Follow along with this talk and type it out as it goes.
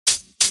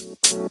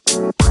Hi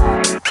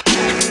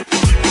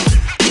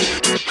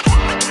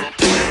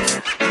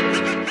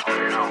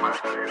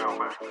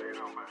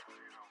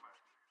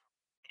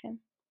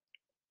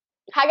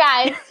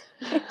guys.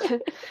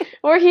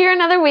 We're here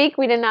another week.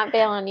 We did not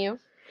bail on you.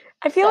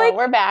 I feel like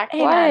we're back.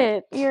 Hey,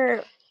 what?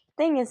 Your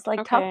thing is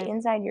like tucked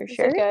inside your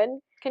shirt. Is it good?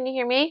 Can you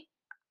hear me?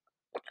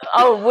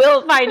 Oh,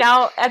 we'll find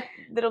out.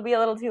 It'll be a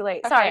little too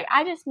late. Okay. Sorry,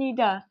 I just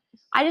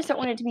don't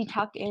want it to be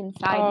tucked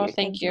inside your thing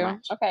thank you.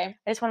 much. Okay.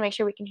 I just want to make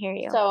sure we can hear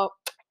you. So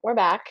we're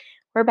back.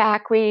 We're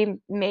back. We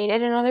made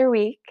it another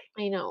week.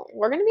 I know.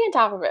 We're going to be on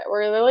top of it.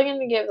 We're literally going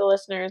to give the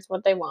listeners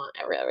what they want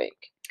every other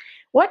week.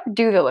 What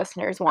do the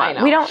listeners want? I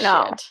know. We don't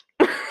know.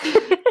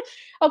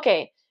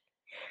 Okay.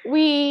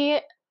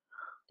 We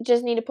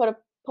just need to put a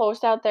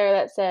post out there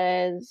that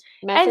says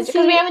message,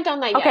 because we haven't done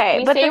that yet. Okay,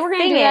 we but say we're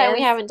going to do that and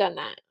we haven't done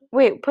that.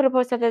 Wait, put a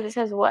post out there that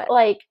says what?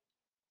 Like,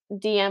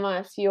 DM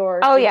us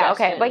your suggestions. Yeah,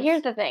 okay. But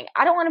here's the thing.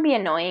 I don't want to be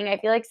annoying. I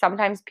feel like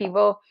sometimes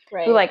people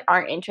who like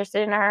aren't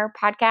interested in our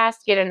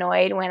podcast get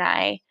annoyed when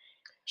I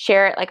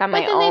share it like on my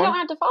own. But then they don't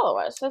have to follow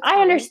us. That's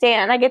I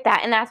understand. I get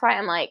that. And that's why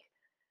I'm like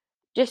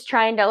just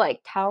trying to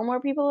like tell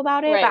more people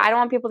about it. But I don't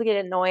want people to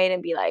get annoyed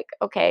and be like,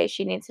 okay,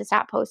 she needs to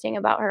stop posting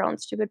about her own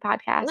stupid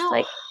podcast. No.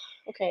 Like,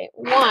 okay,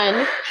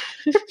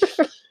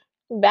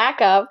 back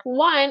up.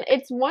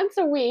 It's once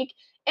a week.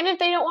 And if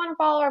they don't want to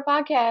follow our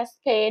podcast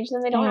page,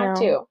 then they don't have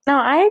to. No,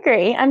 I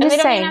agree. I'm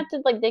just saying. They don't even have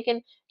to, like, they can,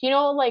 do you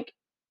know, like,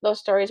 those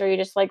stories where you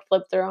just, like,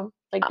 flip through them?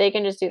 Like, they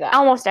can just do that.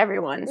 Almost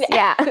everyone's.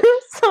 Yeah.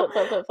 So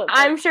flip.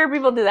 I'm sure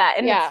people do that,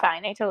 and it's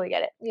fine. I totally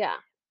get it. Yeah.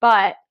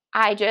 But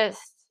I just...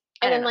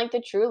 And then, like,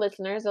 the true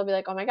listeners, they'll be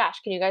like, oh, my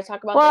gosh, can you guys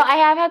talk about this? Well, this? I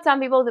have had some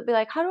people that be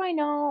like, how do I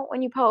know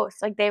when you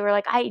post? Like, they were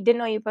like, I didn't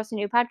know you post a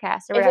new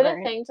podcast or whatever. Is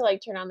it a thing to,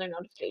 like, turn on their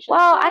notifications?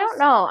 Well, I don't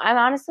know. I'm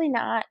honestly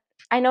not.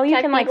 I know you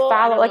can, like,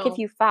 follow. Like, if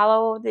you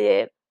follow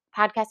the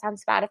podcast on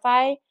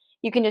Spotify,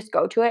 you can just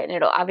go to it and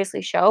it'll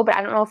obviously show, but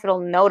I don't know if it'll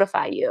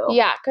notify you.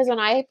 Yeah, because when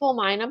I pull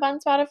mine up on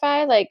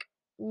Spotify, like,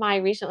 my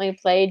recently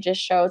played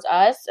just shows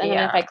us, and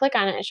then if I click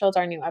on it, it shows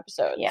our new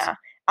episodes. Yeah.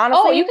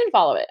 Honestly, you can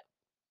follow it.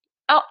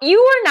 Oh, you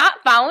were not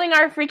following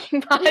our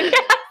freaking podcast.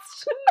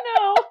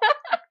 No.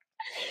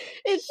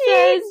 It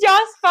says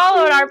just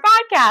followed our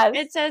podcast.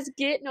 It says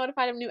get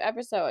notified of new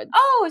episodes.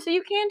 Oh, so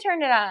you can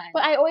turn it on.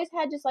 But I always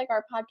had just like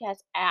our podcast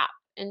app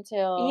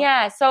until...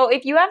 Yeah, so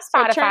if you have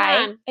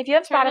Spotify,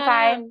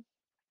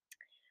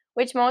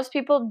 which most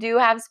people do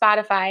have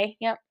Spotify,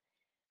 yep.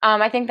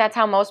 I think that's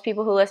how most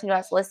people who listen to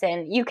us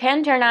listen. You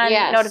can turn on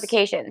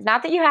notifications.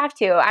 Not that you have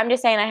to. I'm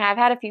just saying I have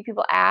had a few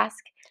people ask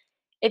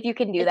if you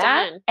can do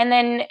that. And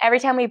then every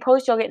time we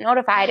post, you'll get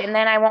notified, and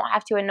then I won't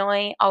have to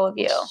annoy all of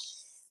you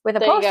with a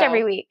post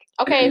every week.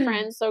 Okay,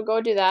 friends, so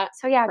go do that.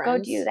 So yeah, go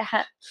do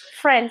that.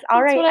 Friends,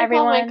 all right, everyone. That's what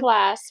I call my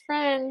class,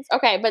 friends.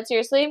 Okay, but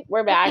seriously,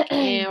 we're back,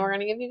 and we're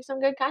going to give you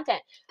some good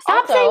content.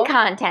 Stop saying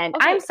content.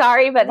 Okay, I'm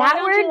sorry, but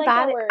that word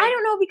bothers me. I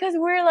don't know, because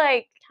we're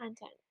like...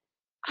 Content.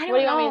 I don't know. What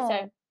do you want me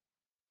to say?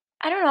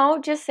 I don't know.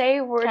 Just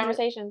say we're...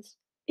 Conversations.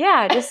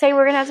 Yeah, just say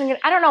we're going to have some good...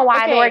 I don't know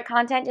why the word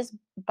content just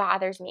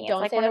bothers me.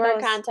 Don't say the word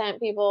content,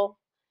 people.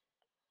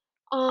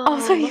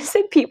 So you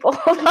said people.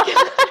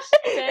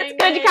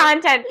 It's good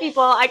content,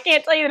 people. I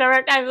can't tell you the number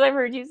of times I've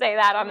heard you say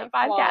that on the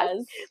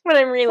podcast when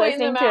I'm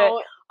re-listening to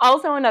it.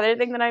 Also, another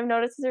thing that I've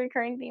noticed is a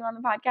recurring theme on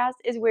the podcast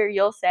is where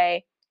you'll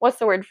say, what's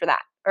the word for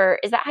that? Or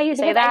is that how you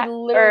say that?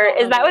 Or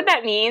is that what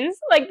that means?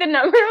 Like, the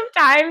number of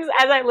times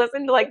as I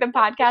listened to, like, the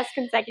podcast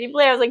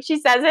consecutively, I was like, she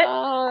says it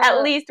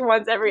at least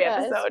once every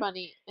episode. It's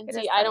funny. And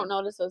see, I don't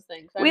notice those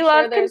things. We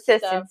love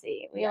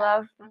consistency.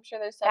 I'm sure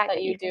there's stuff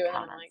that you do, and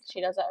I'm like,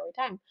 she does that every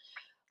time.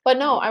 But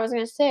no, I was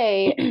going to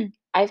say,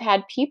 I've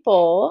had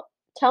people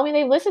tell me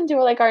they've listened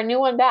to, like, our new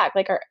one back,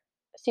 like our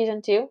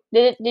season 2.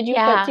 Did you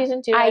put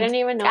season 2? I didn't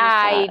even notice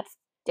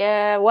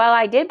that. Well,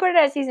 I did put it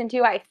as season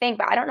 2, I think,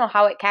 but I don't know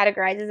how it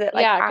categorizes it,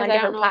 like, on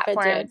different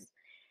platforms.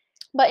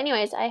 But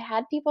anyways, I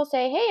had people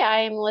say, hey,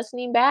 I'm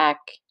listening back,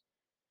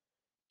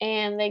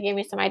 and they gave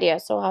me some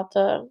ideas, so I'll have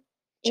to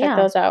check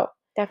those out.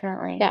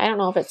 Definitely. Yeah, I don't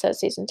know if it says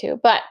season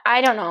 2, but...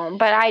 I don't know,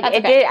 but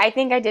I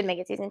think I did make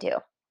it season 2.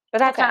 But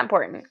that's not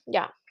important.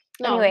 Yeah.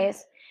 No.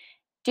 Anyways,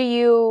 do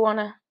you want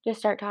to just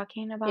start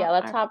talking about... Yeah,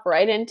 let's hop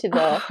right into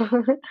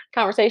the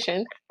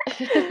conversation.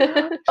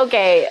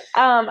 Okay,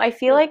 I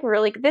feel like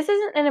this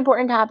isn't an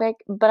important topic,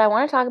 but I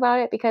want to talk about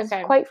it because,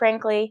 quite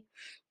frankly,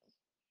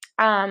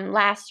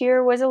 last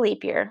year was a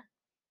leap year.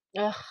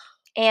 Ugh.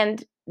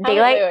 And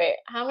daylight... Wait.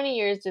 How many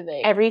years did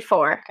they... Every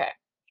 4. Okay.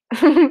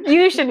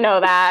 You should know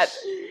that.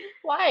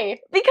 Why?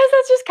 Because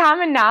that's just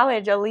common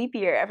knowledge, a leap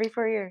year every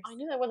 4 years. I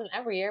knew that wasn't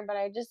every year, but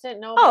I just didn't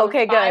know if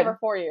it was 5 or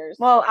 4 years.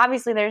 Well,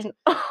 obviously there's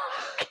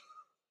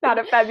not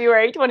a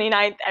February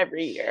 29th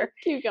every year.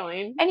 Keep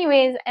going.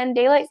 Anyways, and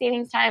daylight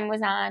savings time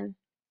was on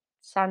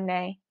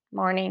Sunday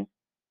morning.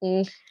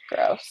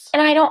 Gross.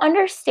 And I don't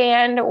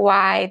understand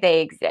why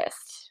they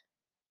exist.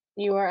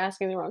 You are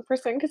asking the wrong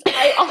person, because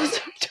I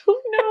also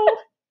don't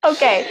know.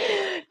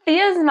 Okay.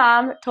 Thea's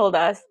mom told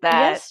us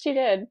that... Yes, she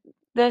did.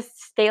 the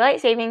daylight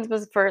savings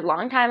was for a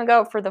long time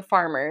ago for the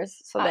farmers.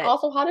 So that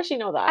also, how does she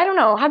know that? I don't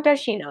know. How does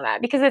she know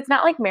that? Because it's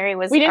not like Mary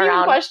was. We didn't around.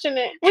 Even question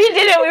it. We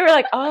didn't. We were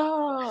like,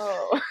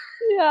 oh.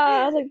 Yeah,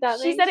 I was like that.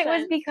 She said it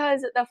was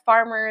because the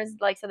farmers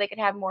so they could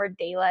have more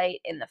daylight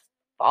in the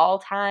fall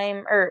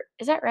time, or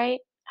is that right?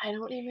 I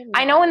don't even know.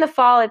 I know in the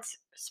fall it's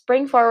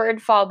spring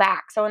forward, fall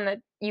back. So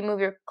you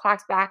move your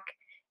clocks back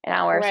an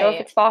hour. Right. So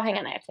if it's fall, hang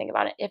on, I have to think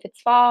about it. If it's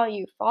fall,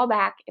 you fall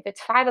back. If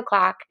it's 5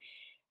 o'clock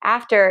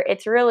after,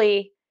 it's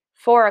really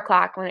 4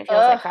 o'clock when it feels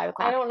like 5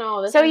 o'clock. I don't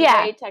know. This is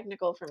way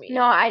technical for me.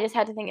 No, I just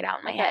had to think it out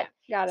in my head.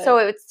 Got it. So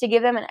it's to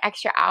give them an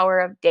extra hour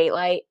of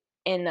daylight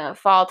in the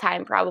fall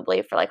time,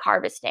 probably for like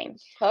harvesting.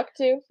 Huck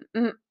too.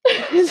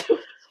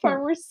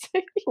 Farmers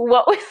say.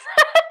 What was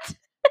that?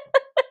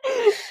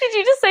 Did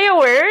you just say a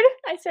word?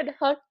 I said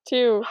huck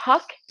too.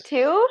 Huck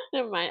too?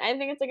 Never mind. I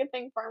think it's like a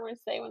thing farmers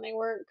say when they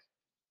work.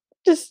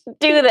 Just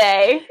do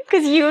they?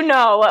 Because you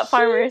know what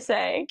farmers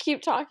say.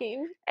 Keep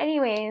talking.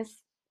 Anyways,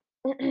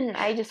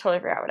 I just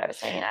totally forgot what I was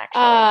saying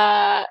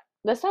actually.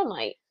 The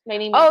sunlight. They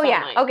need more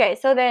sunlight. Yeah. Okay.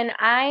 So then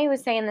I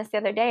was saying this the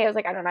other day. I was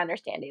like, I don't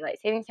understand daylight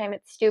savings time.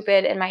 It's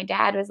stupid. And my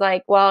dad was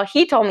like, well,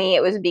 he told me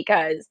it was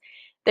because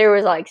there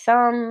was like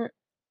some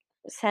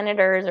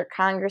senators or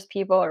Congress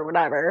people or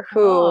whatever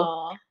who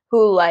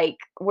like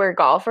were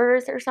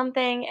golfers or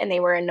something, and they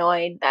were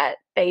annoyed that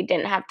they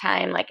didn't have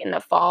time like in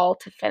the fall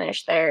to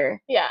finish their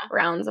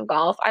rounds of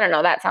golf. I don't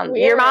know. That sounds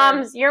weird.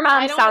 Your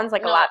mom sounds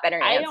like a lot better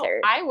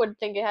answer. I would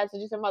think it has to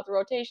do something about the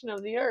rotation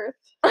of the earth.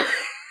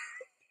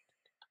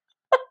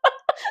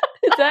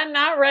 Is that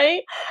not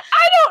right?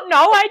 I don't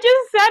know. I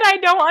just said I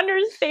don't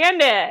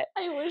understand it.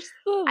 I wish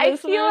I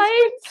feel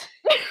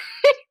like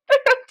the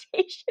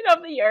rotation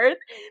of the earth,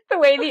 the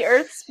way the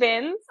earth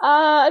spins.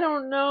 I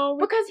don't know.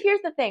 Because here's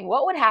the thing.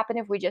 What would happen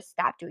if we just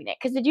stopped doing it?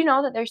 Because did you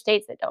know that there's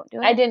states that don't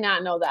do it? I did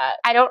not know that.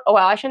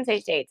 I shouldn't say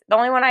states. The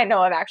only one I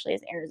know of actually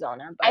is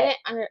Arizona. But I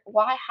didn't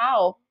why?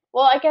 How?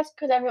 Well, I guess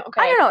because everyone.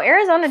 Okay. I don't know.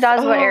 Arizona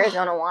does what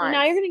Arizona wants.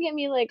 Now you're gonna get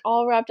me like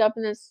all wrapped up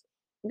in this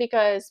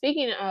because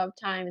speaking of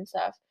time and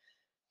stuff,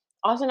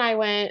 Austin and I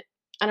went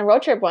on a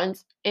road trip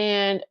once,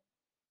 and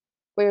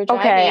we were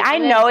driving. Okay, I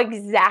know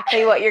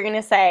exactly what you're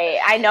gonna say.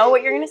 I know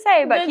what you're gonna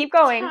say, but keep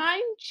going. Time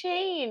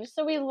changed,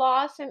 so we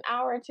lost an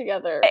hour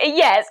together.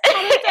 Yes,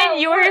 and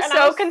you were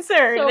so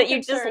concerned that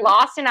you just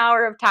lost an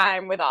hour of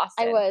time with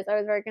Austin. I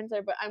was very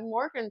concerned, but I'm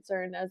more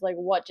concerned as like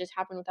what just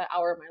happened with that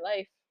hour of my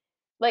life.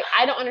 Like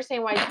I don't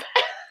understand why.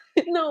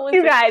 No,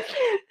 you guys,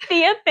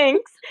 Thea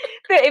thinks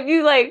that if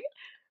you like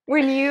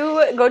when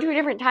you go to a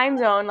different time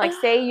zone, like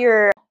say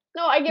you're.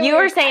 No, I get you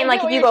were saying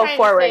like if you go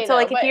forward. So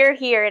like if you're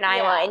here in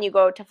Iowa and you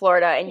go to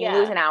Florida and you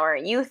lose an hour,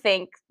 you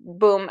think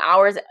boom,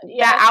 hours that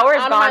hour is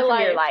gone from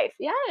your life.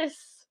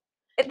 Yes.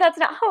 That's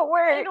not how it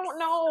works. I don't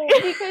know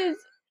because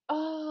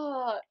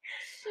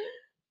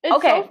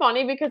it's so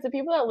funny because the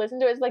people that listen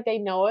to it, it's like they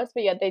know us,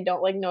 but yet they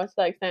don't like know us to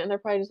that extent, and they're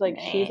probably just like,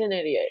 she's an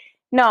idiot.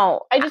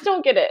 No. I just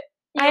don't get it.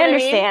 You know I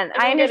understand.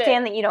 I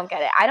understand that you don't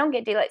get it. I don't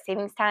get daylight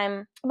savings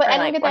time. But I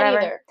don't get that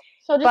either.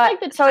 So just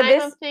like the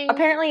time of things.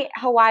 Apparently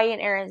Hawaii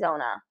and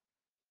Arizona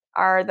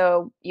are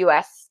the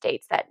U.S.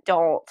 states that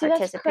don't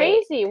participate. That's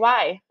crazy.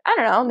 Why? I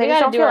don't know. They just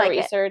don't do feel our like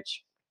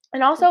research.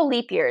 And also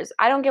leap years.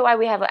 I don't get why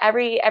we have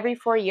every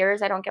 4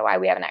 years. I don't get why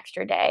we have an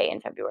extra day in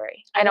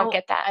February. I don't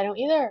get that. I don't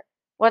either.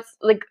 What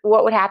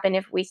would happen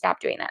if we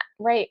stopped doing that?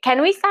 Right.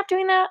 Can we stop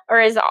doing that, or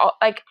is it all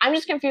like? I'm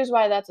just confused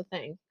why that's a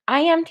thing.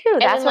 I am too.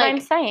 That's what I'm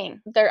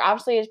saying. There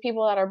obviously is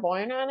people that are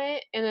born on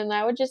it, and then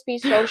that would just be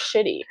so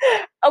shitty.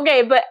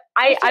 Okay, but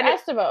Mr.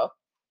 Estevo.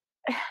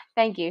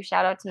 Thank you.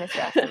 Shout out to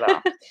Mr.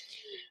 Estevo.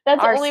 That's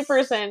the only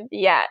person.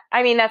 Yeah.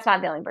 I mean, that's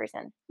not the only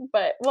person.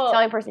 But, well. It's the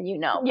only person you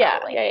know. Yeah,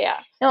 probably. yeah.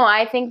 No,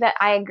 I think that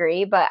I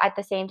agree. But at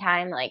the same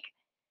time, like,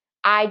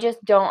 I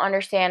just don't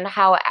understand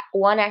how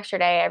one extra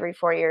day every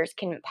 4 years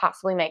can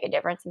possibly make a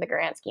difference in the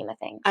grand scheme of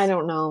things. I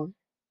don't know.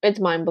 It's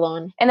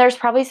mind-blowing. And there's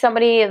probably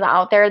somebody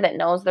out there that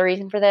knows the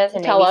reason for this.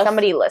 And maybe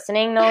somebody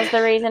listening knows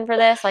the reason for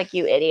this. Like,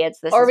 you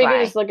idiots. This is why. Or we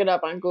can just look it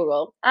up on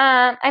Google.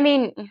 I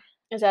mean...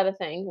 Is that a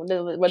thing? Would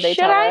they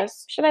tell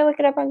us? Should I look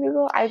it up on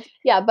Google?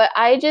 Yeah, but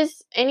I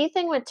just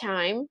anything with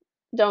time,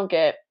 don't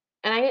get,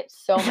 and I get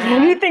so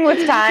mad. Anything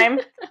with time,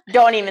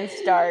 don't even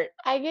start.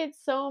 I get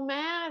so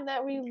mad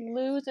that we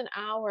lose an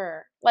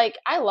hour. Like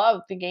I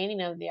love the gaining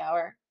of the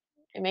hour.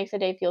 It makes the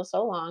day feel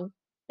so long.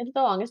 It's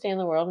the longest day in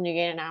the world when you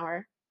gain an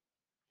hour.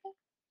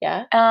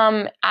 Yeah.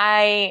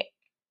 I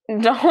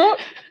don't.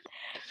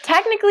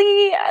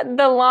 Technically,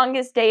 the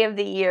longest day of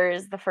the year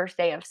is the first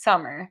day of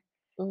summer.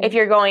 If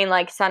you're going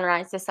like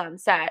sunrise to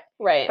sunset.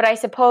 Right. But I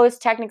suppose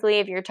technically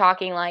if you're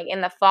talking like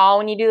in the fall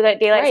when you do that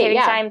daylight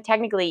savings time,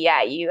 technically,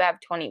 you have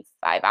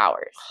 25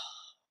 hours.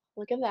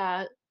 Look at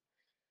that.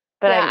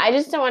 But I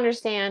just don't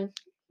understand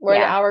where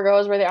the hour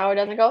goes, where the hour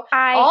doesn't go.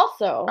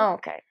 Also. Oh,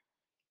 okay.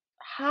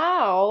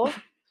 How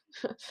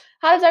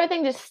does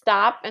everything just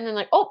stop and then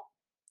like,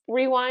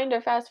 rewind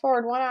or fast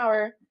forward 1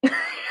 hour?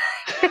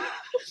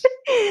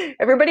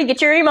 Everybody get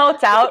your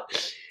remotes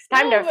out.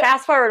 Time to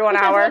fast forward 1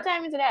 hour. What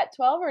time is it at?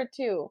 12 or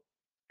 2?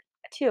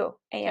 2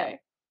 a.m. Okay.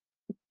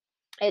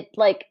 It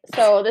like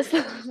so this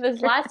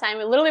last time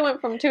it literally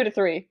went from 2 to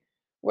 3.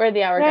 Where'd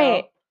the hour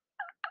go?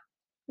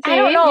 See, I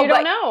don't know. You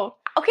don't know.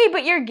 Okay,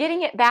 but you're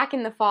getting it back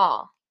in the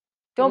fall.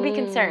 Don't be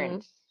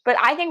concerned. But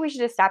I think we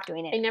should just stop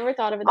doing it. I never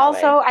thought of it that way.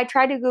 Also, I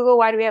tried to Google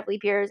why do we have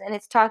leap years, and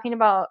it's talking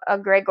about a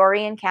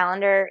Gregorian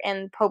calendar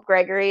and Pope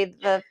Gregory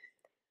the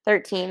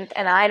 13th,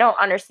 and I don't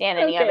understand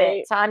any of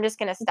it, so I'm just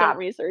gonna stop. Don't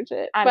research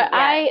it.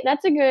 That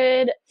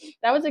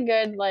was a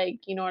good, like,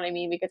 you know what I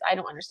mean, because I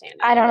don't understand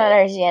it. I don't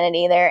understand it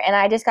either, and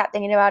I just got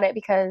thinking about it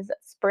because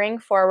spring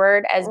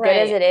forward, as good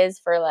as it is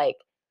for like,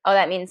 oh,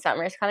 that means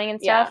summer's coming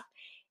and stuff,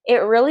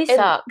 it really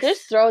sucks. It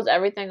just throws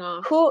everything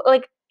off.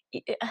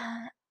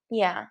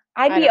 Yeah,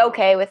 I'd be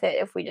okay with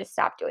it if we just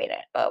stopped doing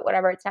it, but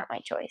whatever, it's not my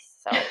choice.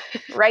 So,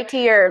 write to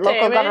your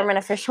local government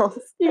officials.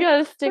 You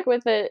gotta stick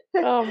with it.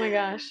 Oh my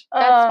gosh,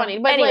 that's funny.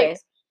 But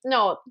anyways,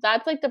 no,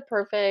 that's like the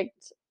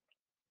perfect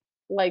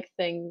like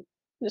thing.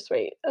 Just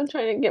wait, I'm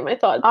trying to get my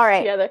thoughts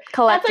together.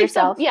 Collect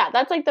yourself.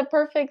 That's like the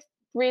perfect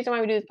reason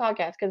why we do this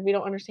podcast, because we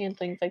don't understand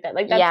things like that.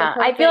 Like that's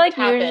I feel like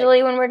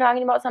usually when we're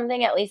talking about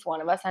something, at least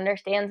one of us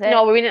understands it.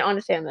 No, but we didn't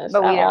understand this.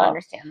 But we don't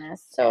understand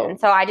this. So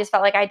I just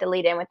felt like I had to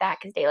lead in with that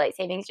because daylight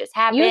savings just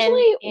happened.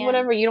 Usually,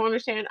 whatever you don't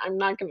understand, I'm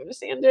not gonna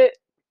understand it.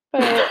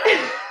 But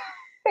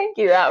thank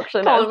you.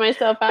 Actually, calling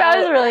myself out. That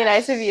was really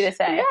nice of you to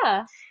say.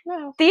 Yeah.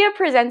 Thea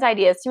presents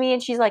ideas to me,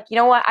 and she's like, you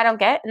know what, I don't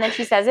get it. And then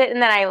she says it,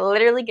 and then I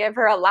literally give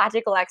her a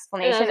logical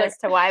explanation as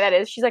to why that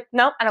is. She's like,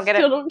 nope, I don't get it.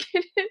 Still don't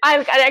get it.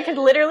 I could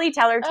literally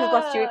tell her 2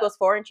 + 2 =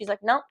 4, and she's like,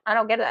 nope, I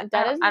don't get it.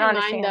 That is my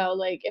mind, though.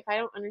 Like, if I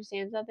don't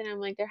understand something, I'm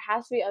like, there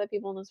has to be other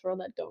people in this world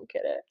that don't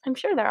get it. I'm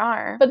sure there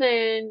are. But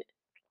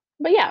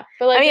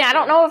like, I mean, I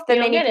don't know if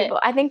many people.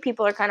 I think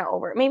people are kind of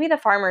over it. Maybe the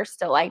farmers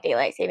still like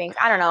daylight savings.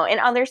 I don't know. In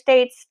other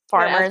states,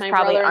 farmers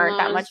probably aren't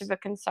that much of a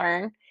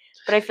concern.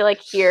 But I feel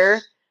like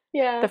here,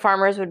 the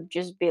farmers would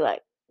just be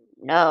like,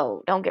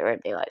 no, don't get rid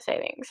of daylight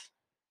savings.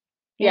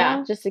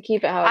 Yeah, just to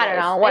keep it how it is. I don't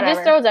know. Whatever. It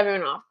just throws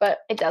everyone off, but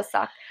it does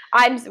suck.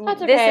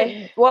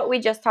 What we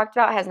just talked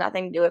about has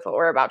nothing to do with what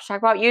we're about to talk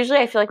about. Usually,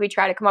 I feel like we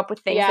try to come up with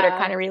things that are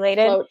kind of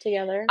related. Float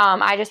together.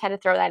 I just had to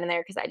throw that in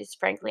there because I just,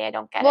 frankly, I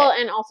don't get it. Well,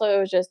 and also it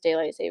was just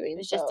daylight savings.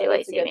 It's just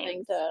daylight savings. A good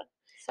thing to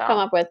come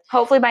up with.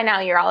 Hopefully, by now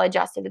you're all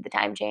adjusted to the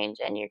time change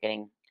and you're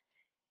getting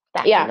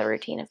back to the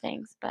routine of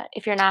things. But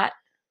if you're not,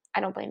 I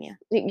don't blame you.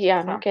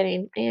 Yeah, no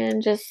kidding.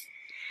 And just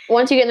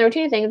once you get in the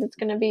routine of things, it's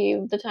going to be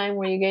the time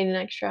where you gain an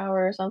extra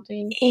hour or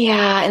something.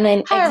 Yeah, and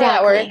then however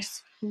that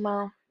works.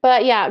 Well,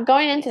 but yeah,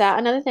 going into that,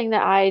 another thing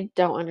that I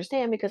don't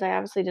understand, because I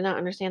obviously did not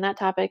understand that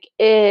topic,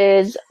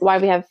 is why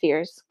we have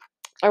fears.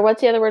 Or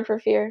what's the other word for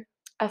fear?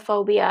 A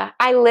phobia.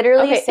 I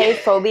literally say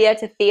phobia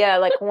to Thea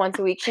like once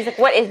a week. She's like,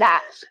 what is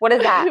that? What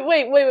is that?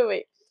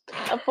 Wait.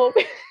 A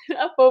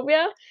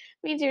phobia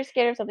means you're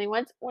scared of something.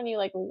 What's when you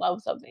like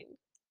love something?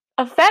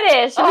 A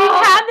fetish. We've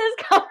had this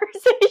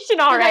conversation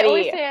already. I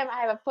always say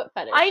I have a foot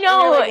fetish. I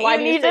know. Like, why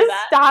you need to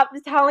stop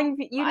telling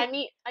you. I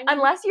mean,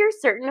 unless you're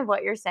certain of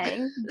what you're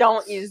saying,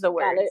 don't use the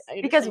words.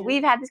 Because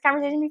we've had this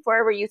conversation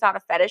before where you thought a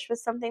fetish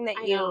was something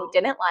that you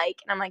didn't like,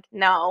 and I'm like,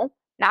 no,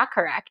 not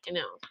correct. I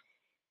know.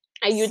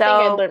 You think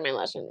I'd learned my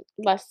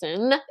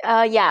lesson.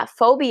 Yeah,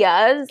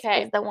 phobias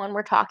is the one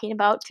we're talking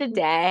about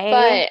today.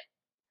 But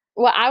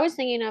what I was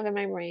thinking of in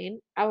my brain,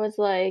 I was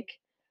like,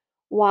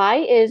 why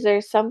is there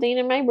something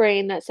in my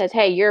brain that says,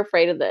 hey, you're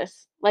afraid of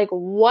this? Like,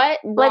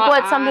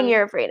 what's something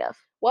you're afraid of?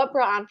 What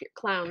brought on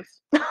clowns?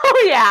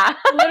 Oh, yeah.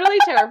 Literally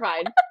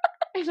terrified.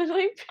 I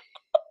literally...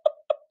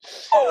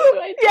 Say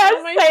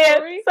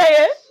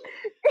it.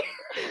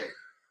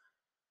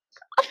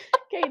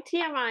 Okay,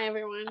 TMI,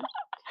 everyone.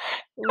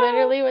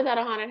 Literally was at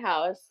a haunted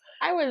house.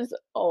 I was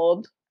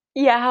old.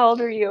 Yeah, how old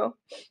were you?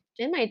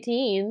 In my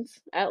teens,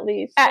 at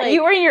least.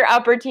 You were in your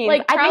upper teens.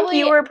 Like, I think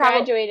you were probably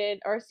graduated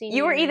or senior.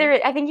 You were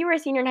I think you were a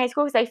senior in high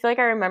school because I feel like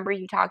I remember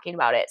you talking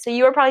about it. So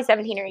you were probably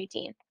 17 or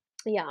 18.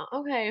 Yeah,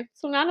 okay.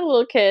 So not a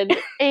little kid.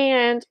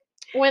 And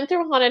went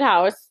through a haunted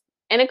house,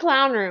 and a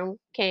clown room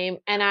came,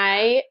 and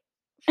my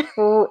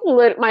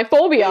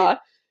phobia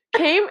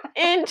came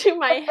into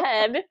my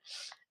head,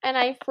 and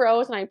I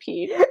froze and I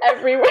peed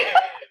everywhere.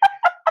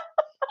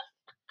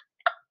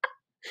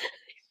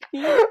 Oh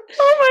my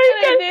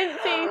God. I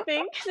didn't say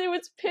anything because it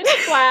was pitch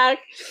black,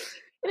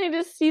 and I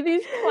just see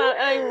these clowns,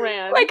 and I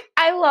ran. Like,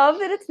 I love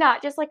that it's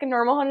not just like a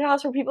normal haunted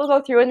house where people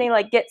go through and they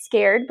like get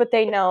scared, but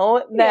they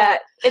know that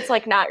it's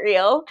like not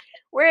real.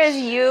 Whereas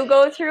you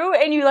go through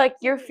and you like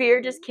your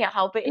fear just can't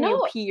help it, and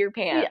you pee your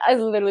pants. Yeah, I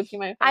literally pee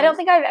my pants. I don't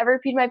think I've ever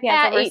peed my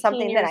pants over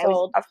something that I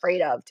was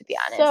afraid of, to be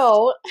honest.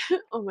 So,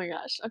 oh my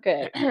gosh,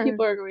 okay,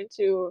 people are going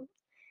to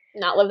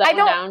not live that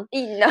one down.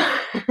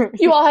 No.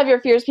 You all have your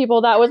fears,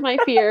 people. That was my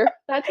fear.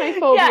 That's my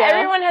phobia. Yeah,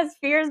 everyone has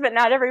fears, but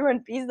not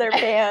everyone pees their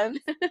pants.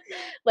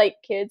 Like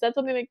kids, that's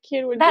something a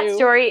kid would do. That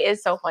story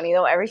is so funny,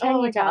 though. Every time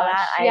you tell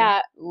that,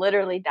 I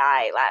literally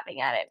die laughing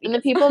at it. And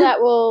the people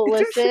that will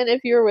listen,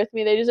 if you were with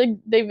me,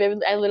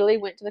 I literally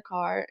went to the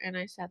car, and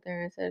I sat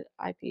there, and I said,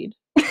 I peed.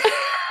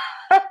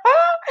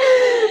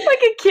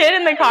 Like a kid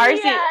in the car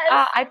seat.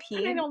 I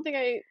peed. I don't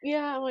think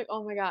I'm like,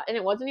 oh my God. And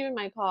it wasn't even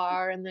my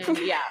car, and then,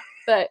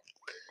 but...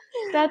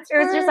 It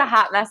was just a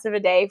hot mess of a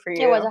day for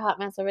you. It was a hot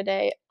mess of a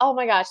day. Oh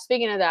my gosh,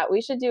 speaking of that,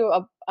 we should do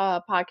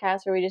a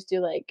podcast where we just do,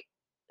 like,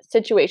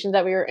 situations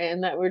that we were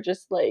in that were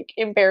just, like,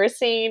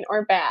 embarrassing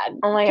or bad.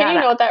 Oh my God. Can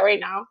you note that right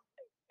now?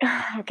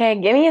 Okay,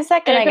 give me a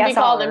second, and it could be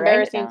called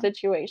embarrassing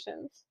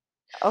situations.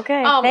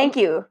 Okay, thank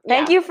you.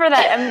 Thank you for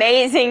that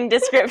amazing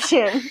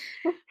description.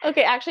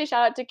 Okay, actually,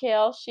 shout out to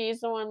Kale.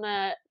 She's the one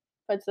that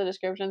puts the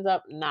descriptions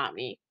up, not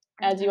me.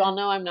 As you all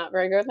know, I'm not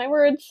very good with my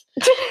words.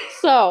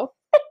 So,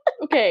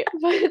 okay,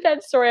 but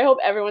that story, I hope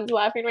everyone's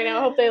laughing right now.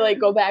 I hope they, like,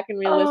 go back and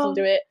re-listen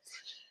to it.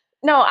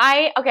 No,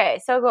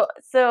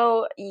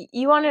 so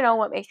you want to know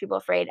what makes people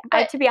afraid.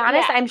 To be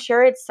honest, I'm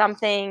sure it's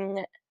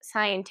something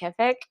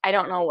scientific. I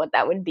don't know what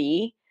that would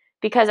be.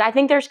 Because I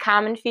think there's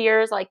common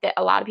fears, like, that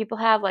a lot of people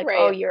have, like,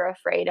 oh, you're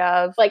afraid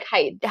of, like,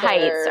 heights,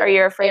 or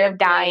you're afraid of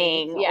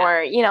dying,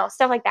 or,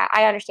 stuff like that.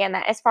 I understand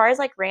that. As far as,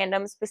 like,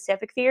 random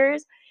specific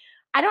fears,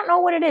 I don't know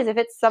what it is. If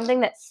it's something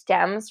that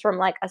stems from,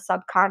 like, a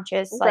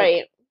subconscious,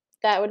 like,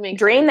 that would make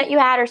dream sense. that you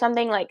had or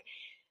something, like,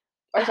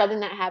 or something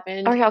that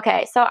happened.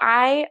 Okay, so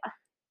I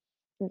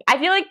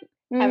feel like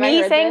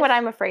me saying what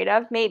I'm afraid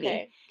of, maybe.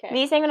 Okay.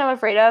 Me saying what I'm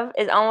afraid of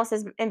is almost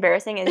as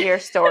embarrassing as your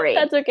story.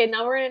 That's okay.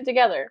 Now we're in it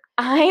together.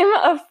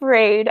 I'm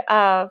afraid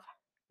of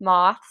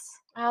moths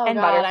and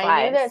butterflies.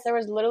 I knew this. There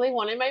was literally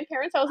one in my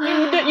parents' house.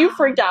 And you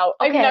freaked out.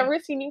 Okay. I've never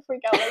seen you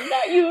freak out like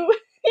that. You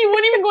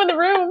wouldn't even go in the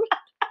room.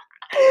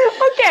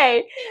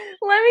 Okay,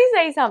 let me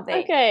say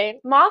something. Okay.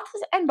 Moths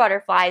and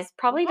butterflies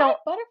probably don't.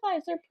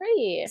 Butterflies are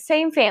pretty.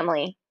 Same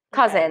family,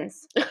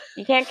 cousins. Okay.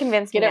 You can't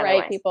convince me. Get it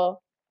otherwise. right,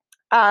 people.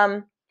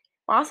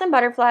 Moths and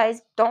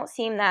butterflies don't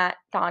seem that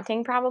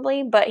daunting,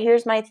 probably. But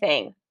here's my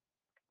thing: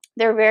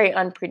 they're very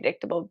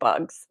unpredictable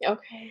bugs.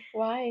 Okay,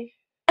 why?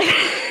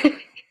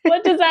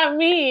 What does that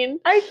mean?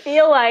 I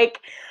feel like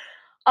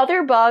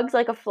other bugs,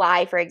 like a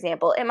fly, for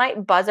example, it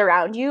might buzz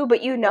around you,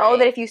 but you know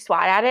that if you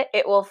swat at it,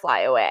 it will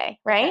fly away,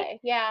 right? Okay.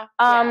 Yeah.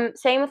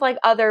 Same with, like,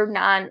 other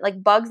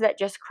bugs that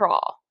just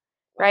crawl,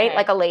 right? Okay.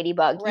 Like a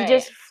ladybug. You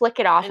just flick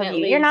it off of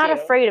you. You're not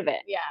afraid of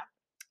it. Yeah.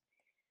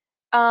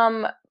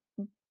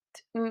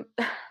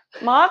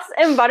 Moths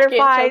and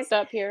butterflies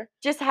up here.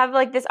 just have,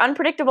 like, this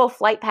unpredictable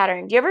flight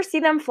pattern. Do you ever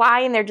see them fly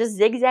and they're just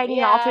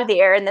zigzagging all through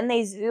the air, and then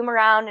they zoom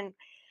around and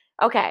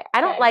okay, I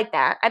don't like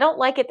that. I don't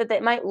like it that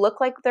it might look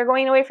like they're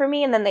going away from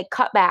me and then they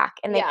cut back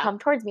and they come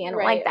towards me. I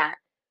don't like that.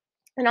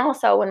 And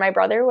also, when my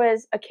brother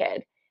was a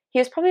kid, he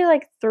was probably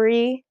like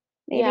 3,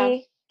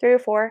 maybe 3 or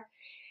 4.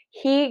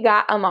 He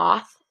got a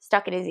moth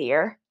stuck in his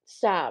ear.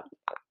 Stop.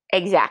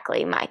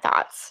 Exactly my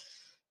thoughts.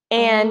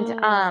 And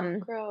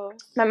gross.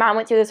 My mom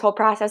went through this whole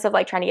process of,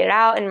 like, trying to get it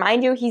out. And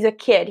mind you, he's a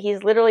kid.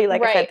 He's literally,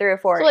 like I said, 3 or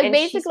 4. So, like,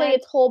 basically,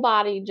 its whole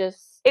body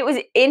just... It was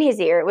in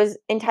his ear. It was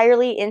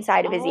entirely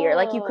inside of his ear.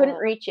 Like, you couldn't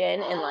reach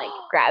in and, like,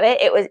 grab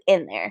it. It was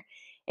in there.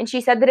 And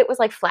she said that it was,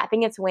 like,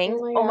 flapping its wings.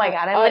 Oh my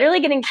God. I'm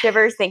literally getting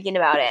shivers thinking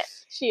about it.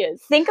 She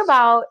is. Think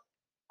about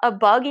a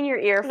bug in your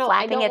ear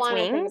flapping its wings. I don't want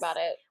to think about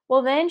it.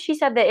 Well, then she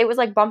said that it was,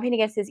 like, bumping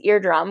against his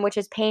eardrum, which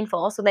is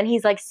painful. So then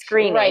he's, like,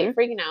 screaming. Right,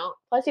 freaking out.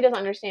 Plus, he doesn't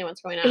understand what's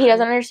going on. He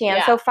doesn't understand.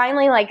 Yeah. So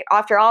finally, like,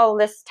 after all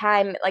this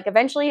time, like,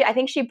 eventually, I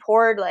think she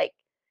poured, like,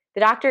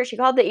 she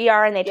called the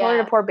ER and they told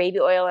her to pour baby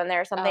oil in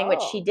there or something,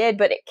 which she did,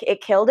 but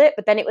it killed it.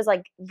 But then it was,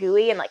 like,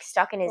 gooey and, like,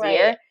 stuck in his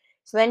ear.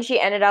 So then she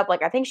ended up,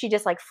 like, I think she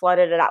just, like,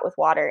 flooded it out with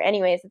water.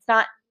 Anyways, it's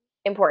not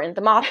important.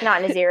 The moth's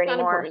not in his ear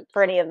anymore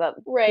for any of the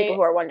people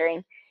who are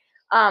wondering.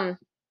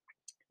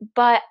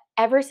 But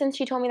ever since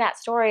she told me that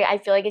story, I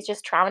feel like it's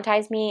just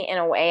traumatized me in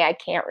a way I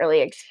can't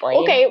really explain.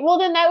 Okay, well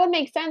then that would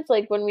make sense.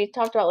 Like when we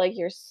talked about, like,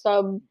 your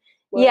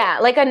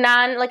like a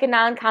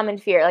non-common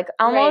fear. Like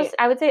almost,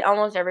 I would say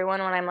almost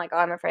everyone, when I'm like, oh,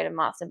 I'm afraid of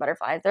moths and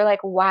butterflies, they're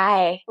like,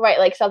 why? Right,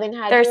 like something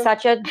had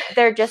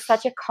they're just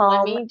such a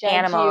calm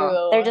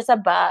animal. They're just a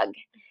bug.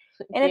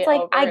 And it's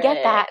like, I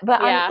get that,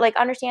 but like,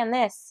 understand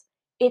this.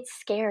 It's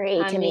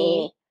scary to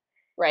me.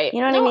 Right.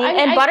 You know what I mean?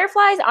 And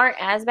butterflies aren't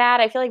as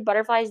bad. I feel like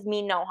butterflies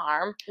mean no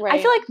harm. Right.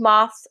 I feel like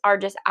moths are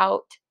just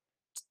out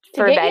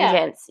for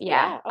vengeance.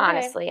 Yeah,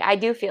 honestly. I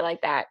do feel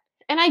like that.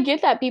 And I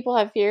get that people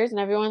have fears and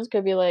everyone's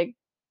could be like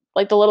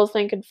the littlest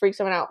thing could freak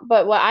someone out.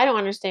 But what I don't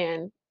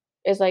understand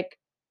is like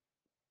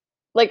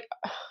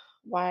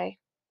why?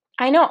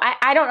 I know.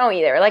 I don't know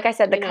either. Like I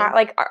said,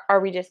 are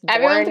we just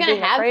everyone's going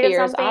to have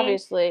fears,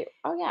 obviously.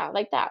 Oh yeah,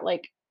 like that.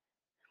 Like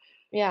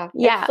yeah,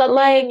 it's something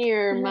like in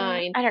your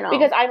mind. I don't know,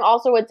 because I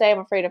also would say I'm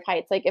afraid of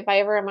heights. Like if I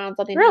ever am on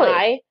something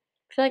high, I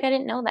feel like I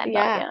didn't know that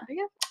about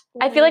you.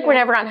 I feel like we're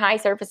never on high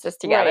surfaces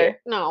together. Right.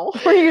 No,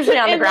 we're usually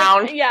on the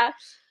ground. Like,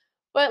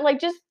 but like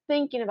just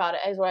thinking about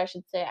it is what I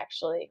should say.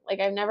 Actually, like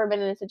I've never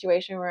been in a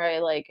situation where I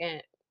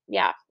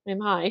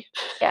I'm high.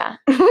 Yeah.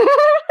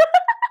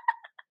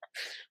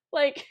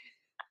 Like.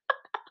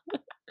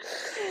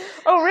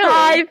 Oh really?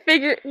 I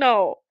figured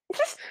no.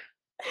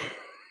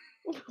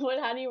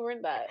 How do you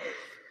word that?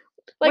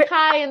 Like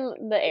high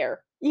in the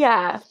air.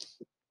 Yeah.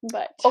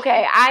 But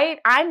okay,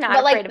 I'm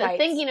not afraid of heights.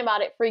 Thinking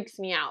about it freaks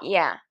me out.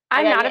 Yeah.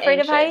 I'm not afraid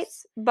of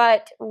heights,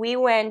 but we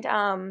went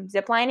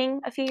ziplining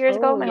a few years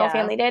ago. My whole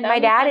family did. My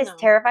dad is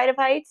terrified of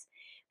heights,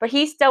 but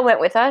he still went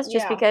with us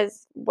just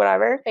because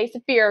whatever. Face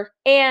of fear.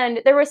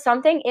 And there was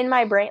something in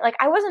my brain, like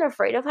I wasn't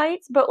afraid of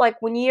heights, but like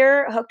when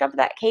you're hooked up to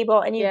that cable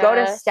and you go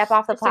to step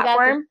off the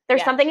platform,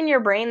 there's something in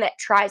your brain that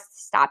tries to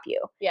stop you.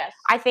 Yes.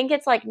 I think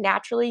it's like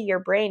naturally your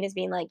brain is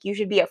being like, you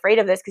should be afraid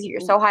of this because you're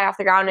so high off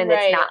the ground and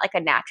it's not like a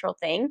natural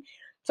thing.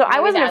 So maybe I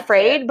wasn't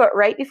afraid, but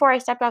right before I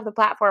stepped off the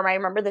platform, I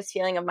remember this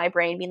feeling of my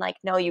brain being like,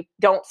 no, you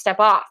don't step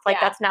off. Like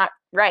that's not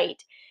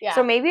right. Yeah.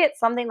 So maybe it's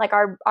something like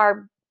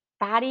our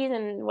bodies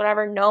and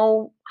whatever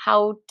know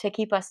how to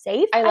keep us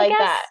safe. I like guess.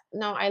 that.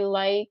 No, I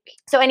like.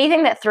 So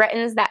anything that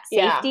threatens that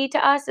safety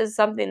to us is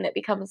something that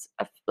becomes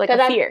a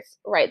fear.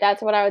 Right.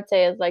 That's what I would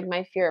say is like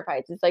my fear of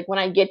heights. It's like when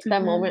I get to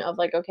that moment of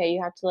like, okay,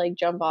 you have to like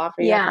jump off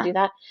or you have to do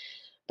that.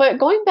 But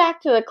going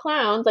back to the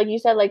clowns, like you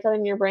said, like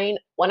something in your brain,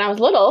 when I was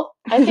little,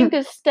 I think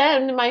this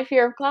stemmed my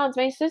fear of clowns.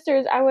 My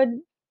sisters, I would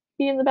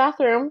be in the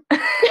bathroom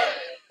and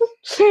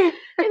they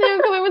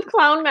would come in with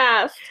clown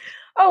masks.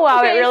 Oh,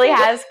 wow. It really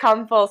has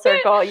come full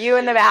circle. You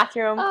in the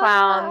bathroom,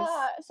 clowns.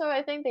 So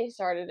I think they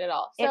started it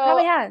all. So it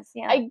probably has,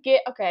 yeah.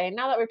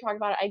 Now that we've talked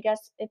about it, I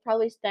guess it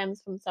probably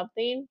stems from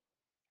something.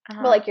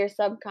 But like your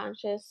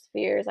subconscious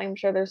fears, I'm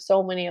sure there's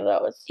so many of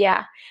those.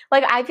 Yeah.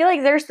 Like I feel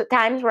like there's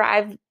times where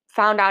I've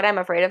found out I'm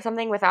afraid of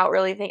something without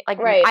really thinking. Like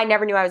I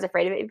never knew I was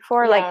afraid of it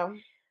before. Yeah.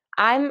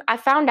 Like I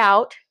found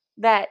out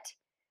that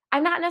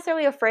I'm not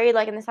necessarily afraid,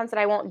 like in the sense that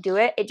I won't do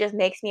it. It just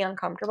makes me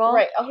uncomfortable.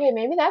 Right. Okay,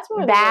 maybe that's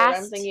what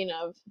I'm thinking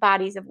of.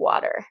 Bodies of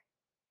water.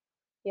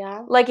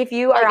 Yeah. Like if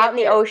you are out in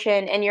the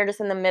ocean and you're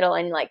just in the middle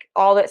and like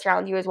all that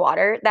surrounds you is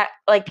water, that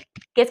like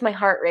gets my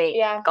heart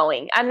rate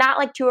going. I'm not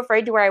like too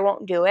afraid to where I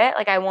won't do it.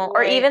 Like I won't,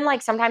 or even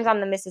like sometimes on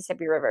the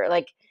Mississippi River,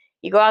 like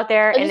you go out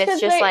there and it's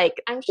just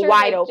like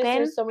wide open.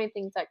 There's so many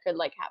things that could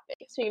like happen.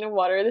 Speaking of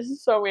water, this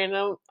is so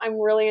random. I'm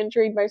really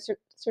intrigued by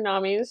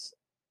tsunamis.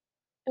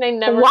 And I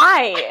never.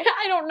 Why?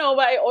 I don't know,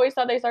 but I always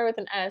thought they start with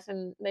an S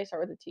and they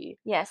start with a T.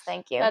 Yes,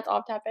 thank you. That's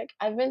off topic.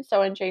 I've been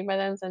so intrigued by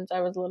them since I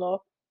was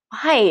little.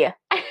 Why?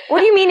 What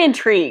do you mean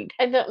intrigued?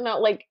 I don't know.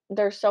 Like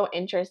they're so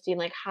interesting.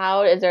 Like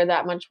how is there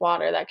that much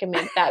water that can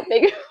make that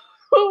big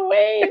a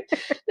wave?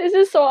 This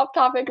is so off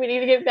topic. We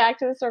need to get back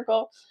to the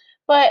circle.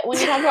 But when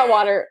you talk about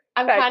water,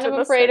 I'm kind of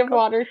afraid of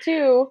water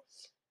too.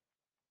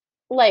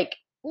 Like.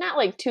 Not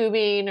like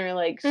tubing or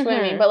like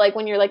swimming, but like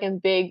when you're like in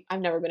big.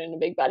 I've never been in a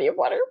big body of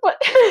water, but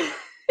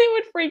it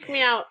would freak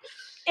me out.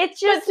 It's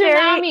just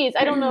tsunamis.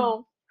 I don't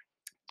know.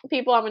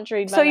 People, I'm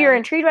intrigued by. So you're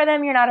intrigued by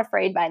them. You're not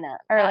afraid by them,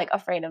 or like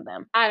afraid of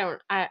them.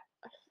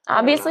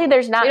 Obviously,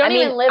 there's not. I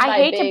mean, I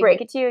hate to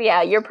break it to you.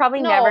 Yeah, you're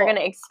probably never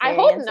gonna experience I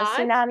hope not.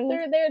 A tsunami.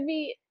 They would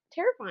be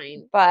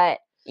terrifying. But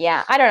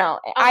yeah, I don't know.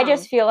 I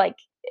just feel like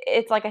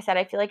it's like I said.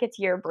 I feel like it's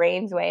your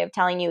brain's way of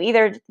telling you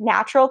either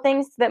natural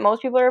things that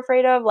most people are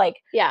afraid of, like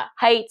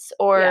heights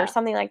or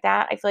something like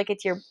that. I feel like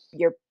it's your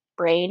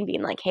brain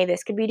being like, "Hey,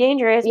 this could be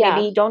dangerous.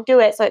 Maybe don't do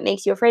it." So it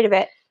makes you afraid of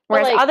it.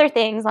 Whereas other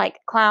things like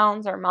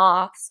clowns or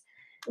moths.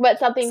 But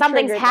something's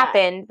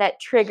happened that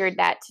triggered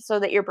that, so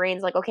that your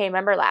brain's like, okay,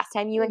 remember last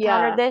time you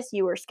encountered this,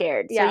 you were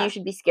scared. So you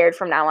should be scared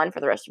from now on for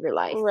the rest of your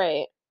life.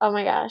 Right. Oh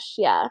my gosh.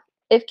 Yeah.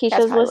 If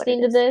Keisha's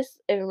listening to this,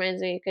 it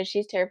reminds me because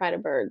she's terrified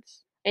of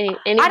birds. I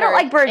don't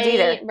like birds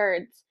either.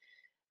 Birds.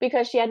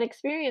 Because she had an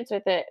experience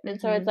with it. And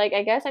so it's like,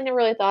 I guess I never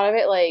really thought of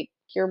it like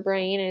your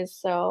brain is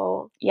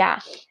so. Yeah.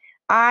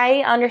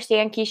 I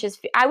understand Keisha's.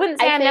 I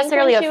wouldn't say I'm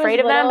necessarily afraid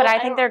of them, but I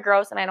think they're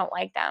gross and I don't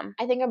like them.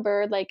 I think a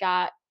bird like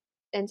got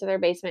into their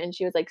basement and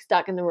she was like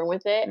stuck in the room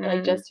with it,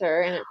 like just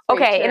her, and it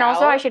okay. And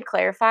also I should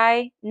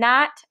clarify,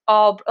 not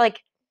all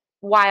like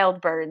wild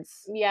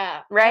birds.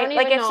 Yeah. Right?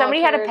 Like if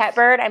somebody had a pet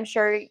bird, I'm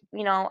sure,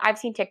 I've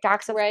seen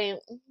TikToks of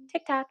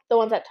TikTok. The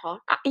ones that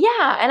talk.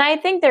 Yeah, and I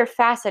think they're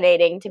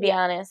fascinating, to be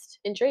honest.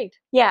 Intrigued.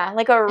 Yeah,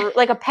 like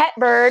a pet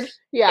bird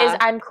is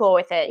I'm cool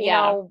with it. You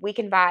know, we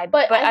can vibe.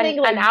 But I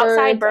think like an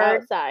outside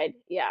bird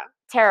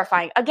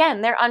terrifying.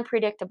 Again, they're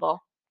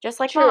unpredictable. Just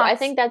like True, moths. I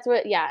think that's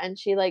what, and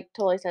she like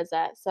totally says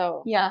that.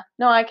 So yeah,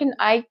 no,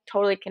 I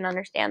totally can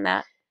understand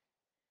that.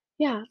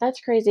 Yeah,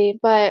 that's crazy.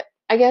 But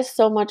I guess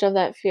so much of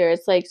that fear,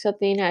 it's like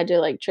something had to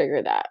like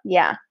trigger that.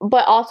 Yeah.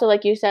 But also,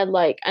 like you said,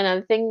 like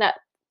another thing that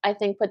I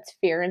think puts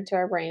fear into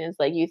our brain is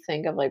like you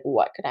think of like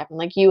what could happen,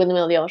 like you in the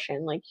middle of the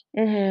ocean, like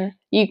you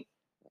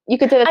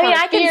could say that's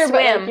not fear,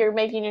 but like you're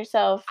making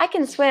yourself. I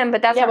can swim,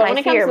 but that's not my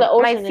fear.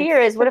 My fear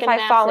is what if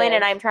I fall in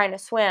and I'm trying to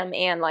swim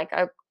and like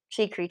a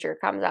sea creature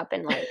comes up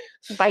and like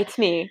bites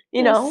me,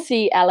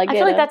 Sea alligator. I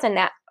feel like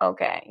that's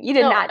okay. You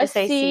did not just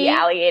say sea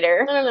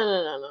alligator.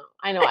 No.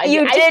 I know.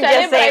 You did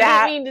just say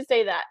that. I didn't mean to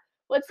say that.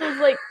 What's those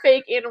like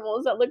fake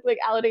animals that look like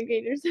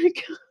alligators? Did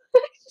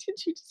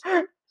you just?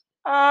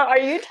 Are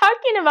you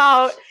talking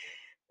about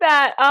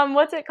that?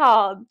 What's it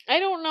called? I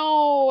don't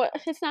know.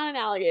 It's not an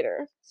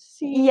alligator.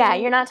 Yeah,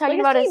 you're not talking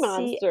about a sea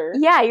monster.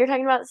 Yeah, you're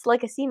talking about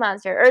like a sea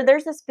monster. Or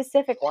there's a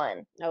specific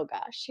one. Oh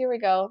gosh, here we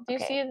go. Do you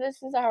see?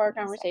 This is how our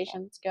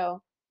conversations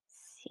go.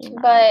 Sea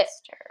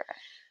monster.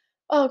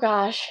 Oh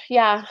gosh,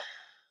 yeah.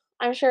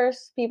 I'm sure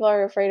people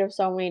are afraid of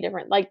so many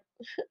different. Like,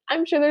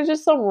 I'm sure there's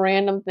just some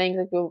random things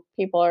that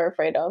people are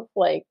afraid of.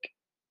 Like,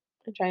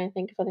 I'm trying to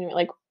think of something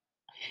like.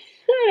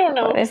 I don't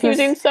know.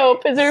 Using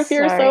soap. Is there a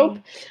fear soap?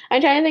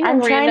 I'm trying to think of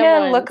random ones. I'm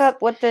trying to look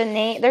up what the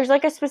name... There's,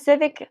 like, a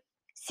specific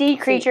sea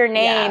creature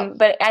name,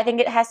 but I think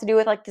it has to do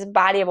with, like, this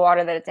body of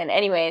water that it's in.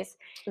 Anyways.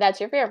 That's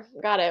your fear.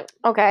 Got it.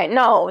 Okay.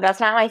 No, that's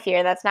not my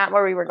fear. That's not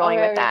where we were going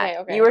with that.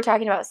 Okay. You were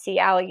talking about sea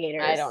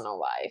alligators. I don't know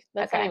why.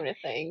 That's not even a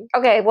thing.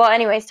 Okay. Well,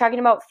 anyways, talking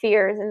about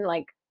fears and,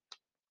 like,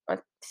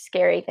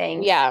 scary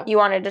things. Yeah. You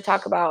wanted to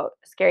talk about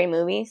scary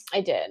movies?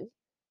 I did.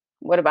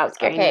 What about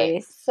scary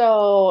movies?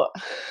 So...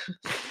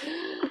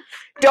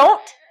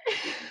 Don't...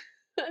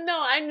 No,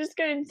 I'm just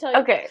going to tell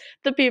you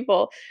the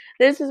people.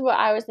 This is what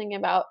I was thinking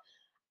about.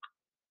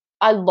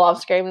 I love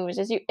scary movies.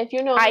 If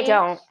you know me, I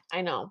don't.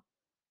 I know.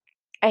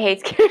 I hate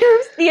scary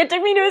movies. You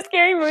took me to a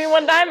scary movie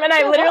one time, and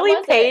I literally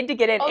paid to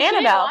get in. Annabelle. You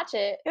didn't watch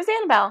it. It was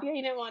Annabelle. Yeah,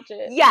 you didn't watch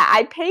it. Yeah,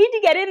 I paid to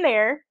get in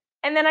there,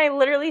 and then I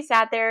literally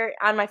sat there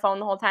on my phone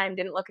the whole time,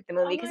 didn't look at the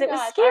movie because it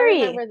was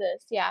scary. I remember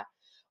this. Yeah.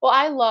 Well,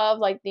 I love,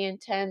 like, the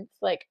intense,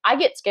 like, I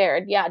get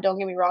scared. Yeah, don't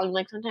get me wrong.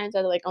 Like, sometimes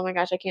I'm like, oh my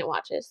gosh, I can't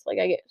watch this. Like,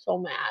 I get so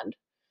mad.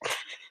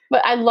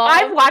 But I love...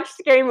 I've watched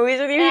scary movies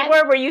with you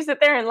before where you sit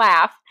there and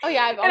laugh. Oh,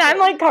 yeah. And I'm,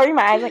 like, covering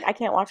my eyes like, I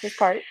can't watch this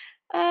part.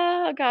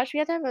 Oh, gosh. We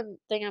have to have a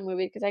thing on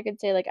movies because I could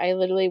say, like, I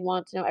literally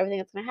want to know everything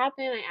that's going to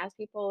happen. I ask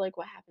people, like,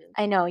 what happens.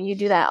 I know. You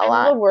do that a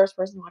lot. I'm the worst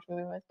person to watch a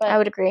movie with. But I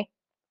would agree.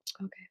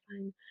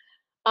 Okay,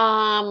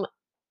 fine.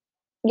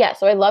 Yeah,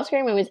 so I love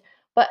scary movies.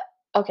 But,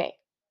 okay.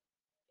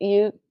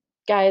 You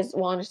guys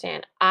will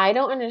understand. I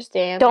don't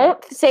understand.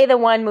 Don't say the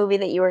one movie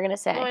that you were going to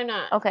say. No, I'm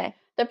not. Okay.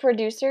 The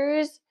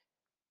producers,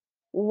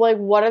 like,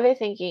 what are they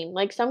thinking?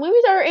 Like, some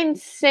movies are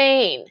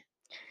insane.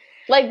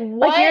 Like,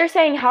 what? Like, you're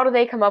saying, how do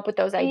they come up with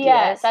those ideas?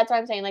 Yes, that's what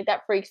I'm saying. Like,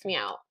 that freaks me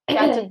out.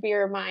 That's a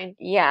fear of mine.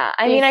 Yeah.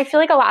 I mean, I feel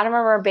like a lot of them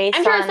are based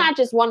on... I'm sure it's not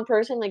just one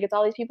person. Like, it's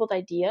all these people's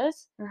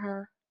ideas.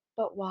 Uh-huh.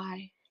 But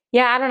why?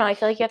 Yeah, I don't know. I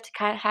feel like you have to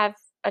kind of have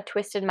a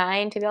twisted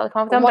mind to be able to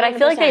come up with them. 100%. But I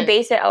feel like they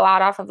base it a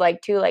lot off of,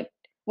 like,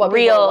 what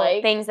real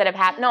things that have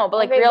happened. No, but,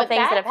 like, real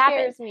things that have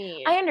happened.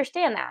 Me. I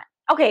understand that.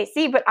 Okay,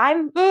 see, but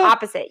I'm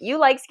opposite. You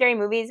like scary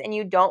movies and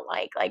you don't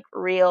like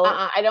real...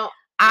 I don't...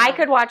 I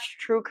could watch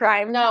true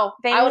crime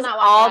things I will not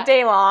watch all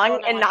day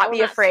long and not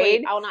be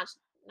afraid. I will not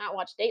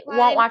watch Dateline.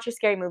 Won't watch a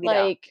scary movie,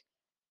 though. Like,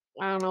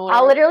 I don't know.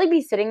 I'll literally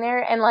be sitting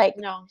there and, like,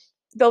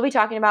 they'll be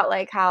talking about,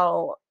 like,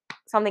 how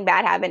something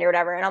bad happened or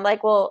whatever. And I'm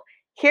like, well,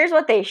 here's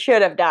what they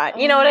should have done.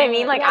 You know what I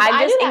mean? Like,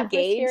 I'm just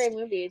engaged. Scary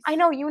movies. I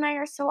know. You and I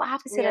are so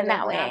opposite in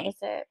that way.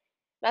 Opposite.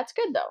 That's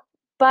good, though.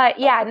 But,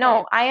 yeah,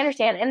 no, I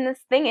understand. And this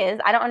thing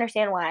is, I don't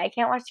understand why I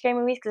can't watch scary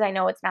movies because I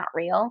know it's not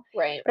real.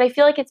 Right. But I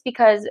feel like it's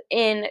because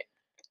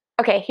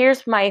okay,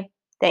 here's my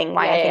thing,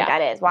 why I think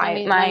that is.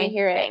 Why let me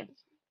hear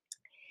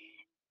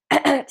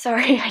it.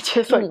 Sorry, I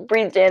just, like,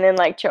 breathed in and,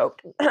 like,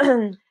 choked.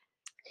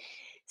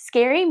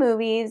 Scary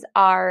movies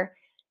are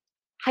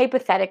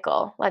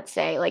hypothetical, let's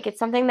say. Like, it's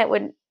something that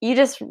would... let me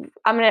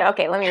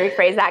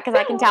rephrase that because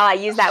I can tell I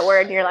use that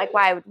word and you're like,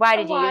 why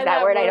did you use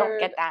that word? I don't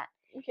get that.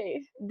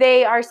 Okay.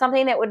 They are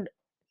something that would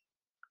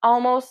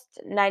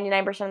almost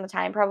 99% of the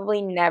time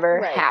probably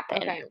never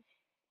happen. Okay.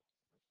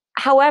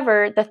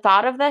 However, the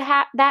thought of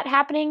that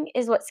happening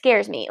is what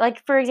scares me.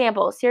 Like, for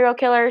example, serial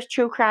killers,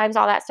 true crimes,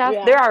 all that stuff.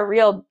 Yeah. There are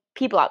real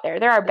people out there.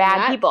 There are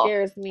bad people.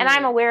 Scares me. And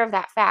I'm aware of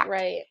that fact.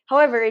 Right.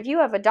 However, if you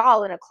have a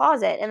doll in a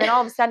closet and then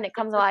all of a sudden it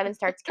comes alive and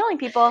starts killing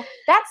people,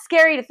 that's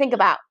scary to think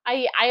about.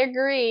 I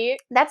agree.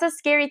 That's a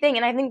scary thing.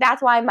 And I think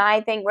that's why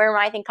where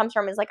my thing comes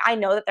from is, like, I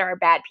know that there are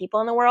bad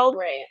people in the world.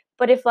 Right.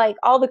 But if, like,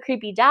 all the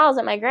creepy dolls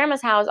at my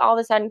grandma's house all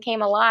of a sudden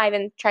came alive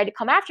and tried to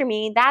come after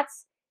me,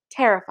 that's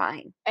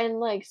terrifying. And,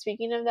 like,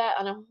 speaking of that,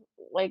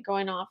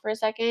 going off for a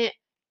second,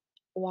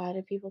 why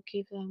do people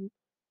keep them?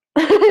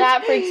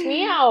 That freaks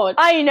me out.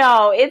 I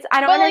know. I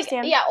don't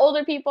understand. Like, yeah,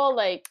 older people,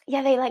 like...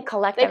 Yeah, they, like,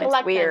 collect them.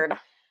 It's weird.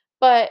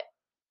 But,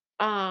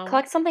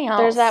 collect something else.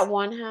 There's that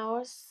one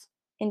house.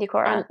 In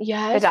Decorah.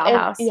 Yes. The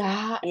dollhouse.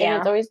 Yeah. And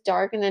it's always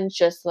dark and then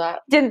just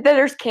that.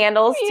 There's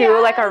candles,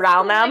 too, like,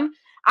 around them.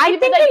 I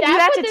think they do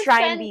that to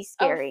try and be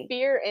scary.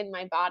 Fear in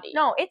my body.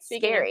 No, it's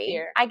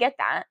scary. I get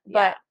that.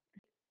 But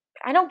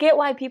I don't get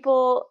why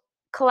people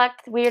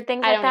collect weird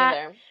things like that.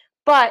 Either.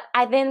 But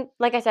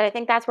like I said, I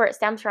think that's where it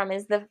stems from,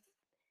 is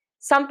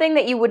something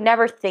that you would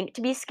never think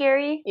to be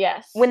scary.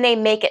 Yes. When they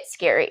make it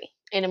scary.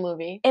 In a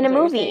movie. In a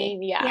movie.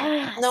 Yeah.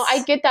 Yes. No,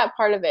 I get that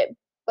part of it.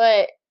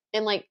 But,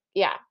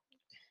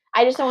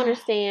 I just don't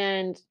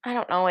understand. I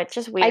don't know. It's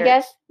just weird. I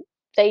guess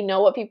they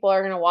know what people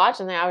are going to watch,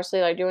 and they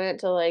obviously, like, doing it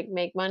to, like,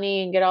 make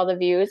money and get all the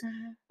views.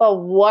 Mm-hmm. But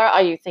what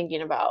are you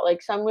thinking about?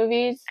 Like, some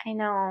movies? I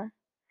know.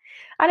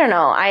 I don't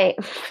know.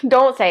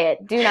 Don't say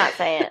it. Do not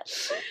say it.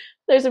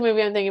 There's a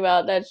movie I'm thinking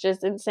about that's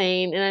just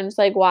insane, and I'm just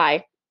like,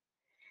 why?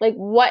 Like,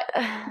 what?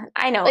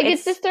 I know. Like,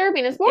 it's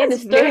disturbing. It's more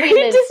disturbing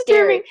than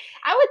scary.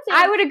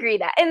 I would agree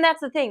that. And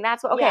that's the thing.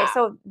 That's what... Okay,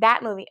 so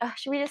that movie...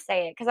 should we just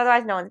say it? Because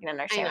otherwise no one's going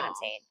to understand what I'm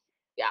saying.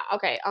 Yeah,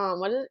 okay.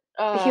 What is it?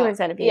 The Human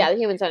Centipede. Yeah, The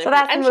Human Centipede. So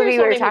that's the movie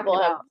we were talking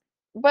about.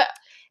 But...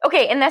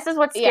 Okay, and this is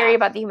what's scary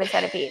about The Human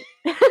Centipede.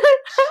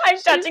 I'm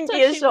touching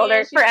Tia's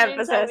shoulder for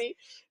emphasis.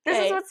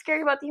 This is what's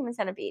scary about The Human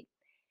Centipede.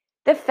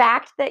 The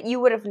fact that you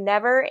would have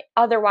never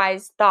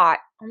otherwise thought,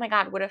 oh my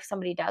God, what if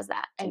somebody does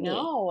that to me? I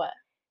know.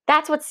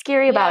 That's what's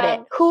scary about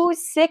it. Who's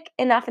sick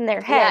enough in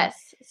their head?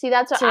 Yes. See,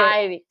 that's what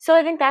So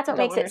I think that's what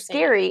makes it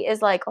scary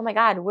is like, oh my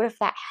God, what if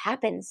that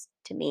happens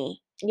to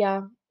me?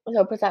 Yeah.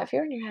 So it puts that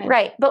fear in your head.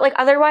 Right. But like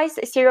otherwise,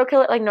 serial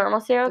killer, like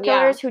normal serial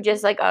killers who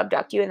just like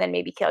abduct you and then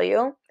maybe kill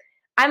you.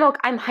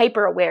 I'm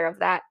hyper aware of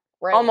that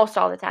almost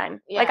all the time.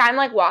 Yeah. Like I'm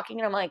like walking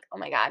and I'm like, oh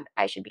my God,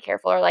 I should be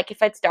careful. Or like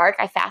if it's dark,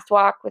 I fast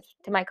walk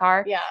to my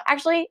car. Yeah.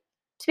 Actually,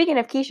 speaking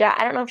of Keisha,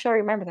 I don't know if she'll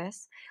remember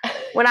this.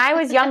 When I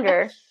was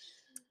younger,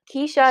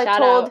 Keisha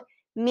told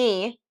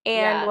me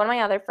and one of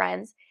my other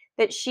friends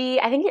that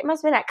I think it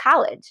must have been at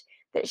college,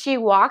 that she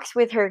walks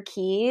with her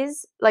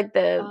keys, like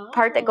the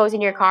part that goes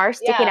in your car,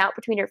 sticking out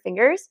between her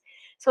fingers.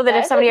 So that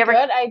if somebody ever.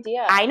 That's a good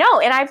idea. I know.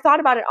 And I've thought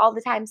about it all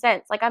the time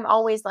since. Like I'm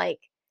always like,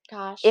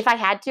 gosh, if I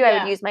had to,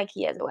 I would use my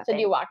key as a weapon. So do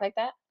you walk like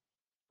that?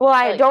 Well,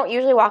 I don't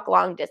usually walk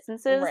long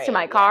distances to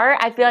my car.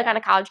 I feel like on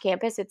a college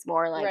campus, it's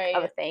more like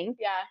of a thing.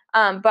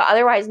 Yeah. But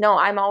otherwise, no,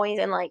 I'm always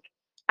in like,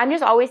 I'm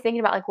just always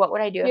thinking about like, what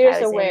would I do if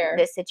I was in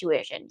this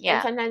situation? Yeah.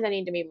 And sometimes I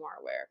need to be more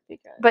aware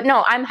But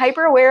no, I'm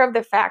hyper aware of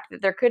the fact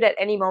that there could at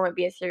any moment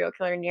be a serial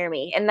killer near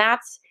me. And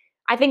that's,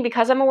 I think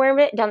because I'm aware of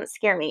it doesn't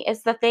scare me.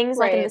 It's the things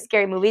like in the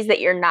scary movies that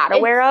you're not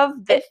aware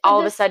of that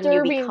all of a sudden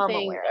you become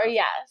aware of.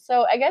 Yeah.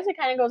 So I guess it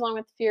kind of goes along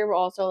with fear, but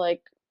also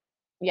like,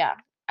 yeah,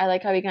 I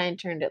like how we kind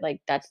of turned it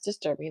like that's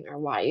disturbing or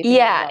why.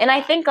 Yeah. And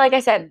I think, like I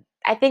said,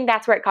 I think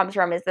that's where it comes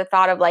from is the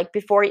thought of like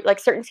before, like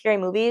certain scary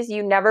movies,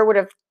 you never would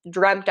have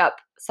dreamt up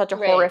such a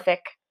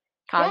horrific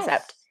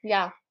concept. Yes.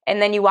 Yeah.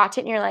 And then you watch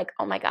it and you're like,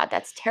 oh my God,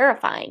 that's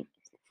terrifying.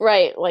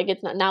 Right. Like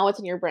it's not, now it's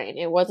in your brain.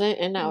 It wasn't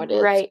and now it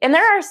is. Right. And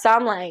there are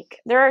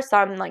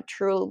some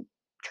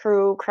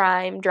true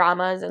crime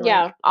dramas and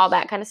like all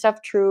that kind of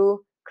stuff,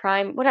 true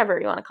crime, whatever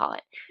you want to call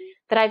it,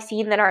 that I've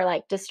seen that are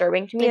like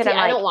disturbing to me. And that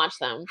I don't watch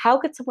them. How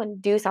could someone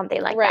do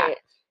something like that?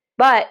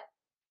 But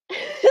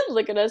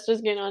look at us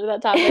just getting onto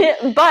that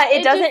topic. But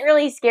it doesn't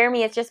really scare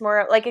me. It's just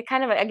more like it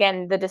kind of,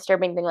 again, the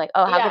disturbing thing, like,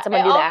 oh, how could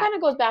someone do that? It all kind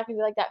of goes back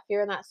into like that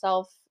fear and that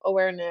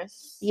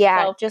self-awareness.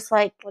 Yeah, just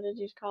like, what did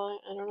you call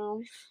it? I don't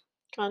know.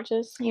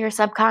 Conscious. Your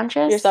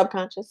subconscious? Your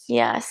subconscious.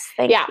 Yes.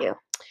 Thank you.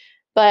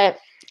 But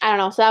I don't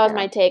know. So that was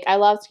my take. I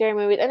love scary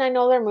movies. And I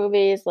know they're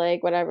movies,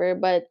 like whatever,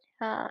 but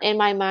in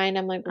my mind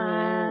I'm like,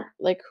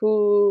 like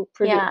who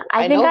produced? Yeah,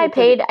 I think I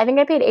paid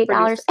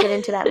 $8 to get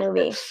into that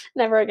movie.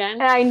 Never again.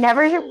 And I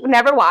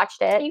never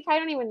watched it. You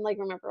probably don't even like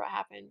remember what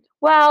happened.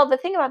 Well, the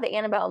thing about the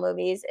Annabelle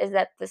movies is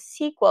that the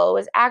sequel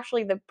was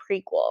actually the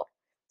prequel.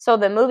 So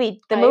the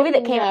movie that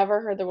came. I've never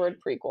heard the word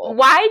prequel.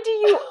 Why do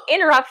you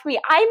interrupt me?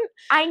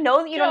 I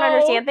know that you don't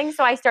understand things,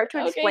 so I start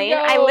to explain.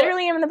 I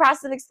literally am in the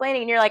process of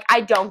explaining, and you're like,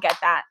 I don't get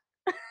that.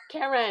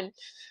 Cameron.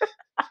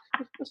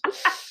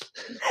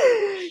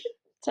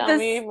 Tell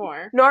me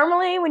more.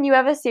 Normally, when you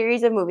have a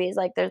series of movies,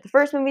 like there's the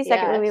first movie,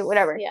 second movie,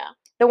 whatever. Yeah.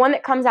 The one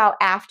that comes out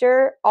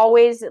after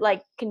always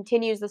like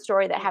continues the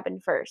story that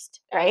happened first,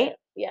 right?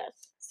 Yes.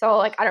 So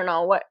like I don't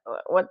know what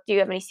do you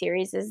have any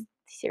series? I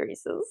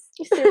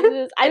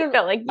don't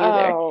know like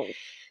either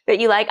that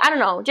you like. I don't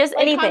know, just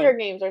like anything. Hunger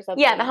Games or something.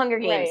 Yeah, the Hunger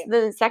Games.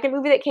 Right. The second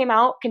movie that came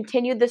out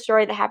continued the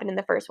story that happened in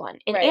the first one.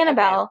 In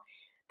Annabelle,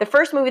 the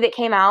first movie that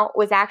came out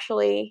was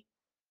actually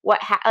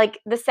like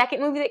the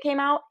second movie that came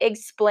out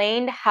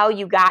explained how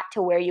you got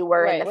to where you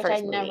were in the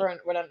first movie. I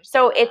never would understand.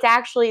 So it's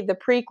actually the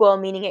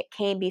prequel, meaning it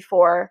came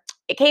before.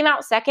 It came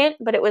out second,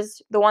 but it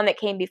was the one that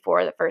came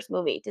before the first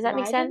movie. Does that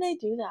make sense? Why did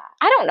they do that?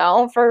 I don't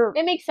know.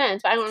 It makes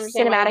sense, but I don't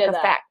understand cinematic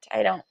effect.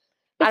 I don't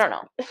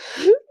know.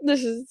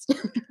 This is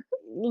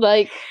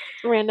like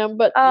random,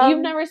 but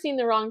you've never seen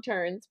The Wrong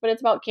Turns, but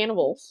it's about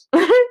cannibals.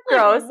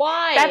 Gross.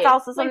 Why? That's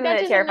also something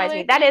that terrifies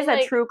me. That is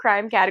a true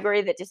crime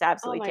category that just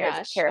absolutely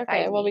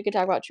terrifies me. Well, we could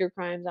talk about true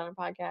crimes on a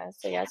podcast,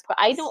 so yes, but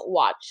I don't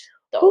watch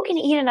those. Who can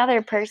eat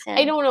another person?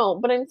 I don't know,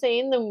 but I'm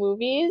saying the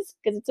movies,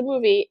 because it's a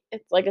movie,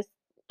 it's like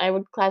I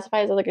would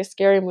classify it as like a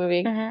scary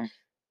movie. Mm-hmm.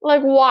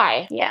 Like,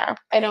 why? Yeah.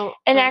 I don't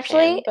And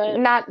actually,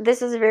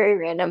 this is very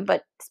random,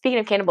 but speaking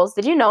of cannibals,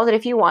 did you know that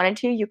if you wanted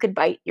to, you could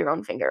bite your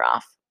own finger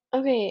off?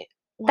 Okay.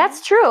 What?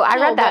 That's true. I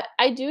read that.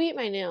 I do eat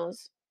my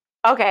nails.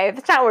 Okay,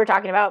 that's not what we're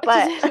talking about,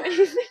 but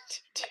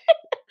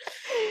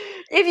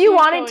if you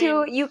wanted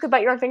to, you could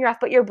bite your own finger off,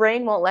 but your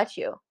brain won't let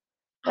you.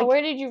 Like,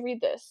 where did you read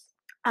this?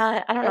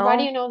 I don't know. Why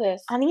do you know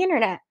this? On the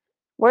internet.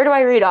 Where do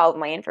I read all of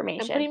my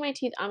information? I'm putting my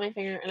teeth on my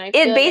finger, and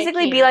it'd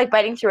basically be like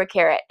biting through a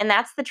carrot, and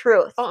that's the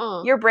truth.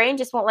 Your brain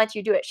just won't let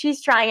you do it.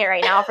 She's trying it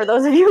right now. For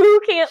those of you who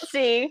can't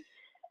see,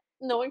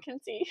 no one can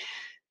see.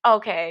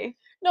 Okay.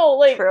 No,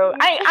 like true.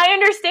 I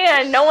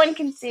understand. No one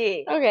can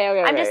see. Okay.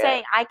 I'm just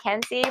saying I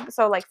can see.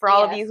 So like for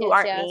all of you who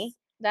aren't me,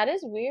 that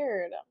is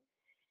weird.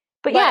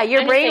 But yeah,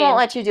 your brain won't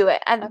let you do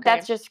it. And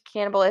that's just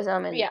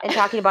cannibalism and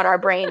talking about our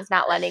brains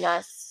not letting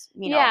us,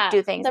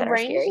 do things that are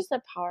scary. The brain is just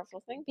a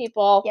powerful thing,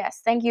 people.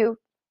 Yes. Thank you.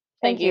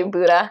 Thank you,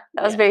 Buddha.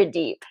 That was very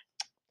deep.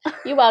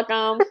 You're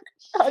welcome.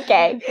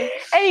 Okay.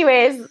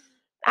 Anyways,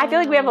 I feel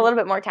like we have a little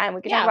bit more time.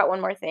 We can talk about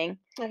one more thing.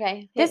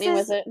 Okay.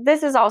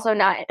 This is also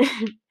not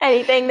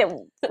anything that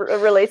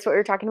relates to what we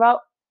were talking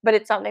about. but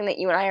it's something that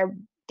you and I are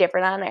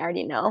different on. I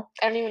already know.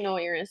 I don't even know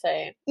what you're going to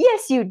say.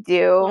 Yes, you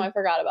do. Oh, I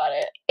forgot about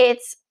it.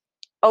 It's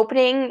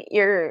opening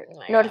your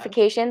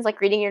notifications,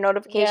 like reading your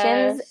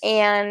notifications,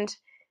 and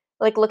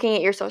like looking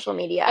at your social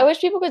media. I wish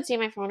people could see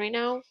my phone right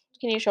now.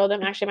 Can you show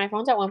them? Actually, my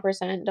phone's at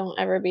 1%. Don't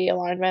ever be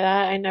alarmed by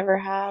that. I never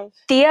have.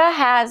 Thea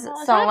has,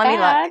 so let me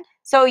look.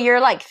 So you're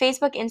like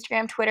Facebook,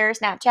 Instagram, Twitter,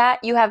 Snapchat,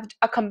 you have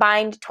a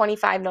combined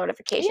 25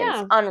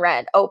 notifications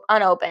unread,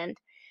 unopened.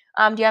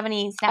 Do you have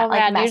any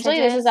messages? Usually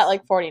this is at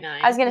like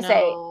 49. I was going to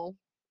say,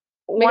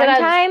 one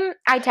time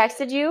I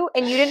texted you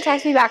and you didn't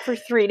text me back for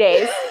 3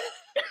 days.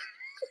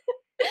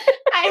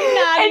 I'm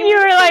not. And you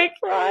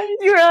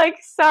were like,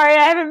 sorry,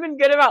 I haven't been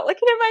good about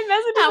looking at my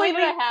messages. How many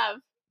did I have?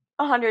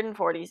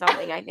 140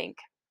 something, I think.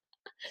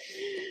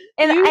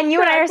 And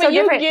you and I are so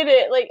different. You get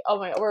it, like, oh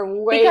my God, we're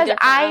way different.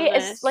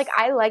 Because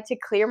I like to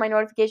clear my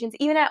notifications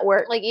even at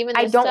work. Like even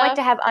I don't like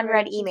to have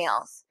unread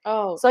emails.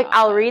 So like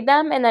I'll read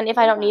them, and then if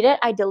I don't need it,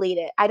 I delete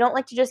it. I don't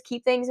like to just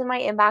keep things in my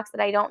inbox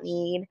that I don't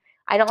need.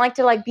 I don't like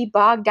to like be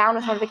bogged down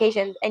with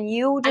notifications, and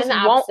you just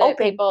won't open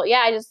people.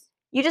 Yeah,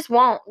 you just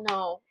won't.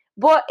 No.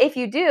 But if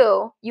you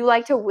do, you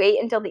like to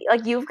wait until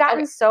you've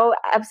gotten so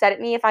upset at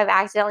me if I've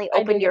accidentally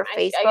opened your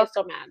Facebook. I get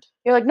so mad.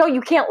 You're like, no,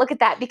 you can't look at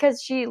that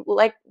because she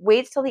like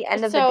waits till the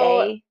end of the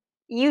day.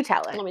 You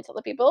tell it. Let me tell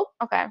the people.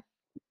 Okay.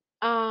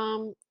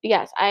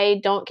 Yes, I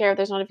don't care if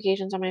there's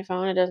notifications on my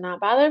phone. It does not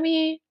bother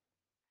me.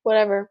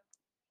 Whatever.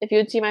 If you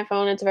would see my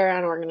phone, it's very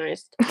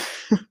unorganized.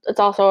 It's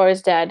also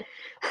always dead.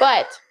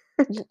 But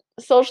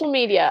social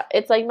media,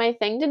 it's like my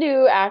thing to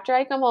do after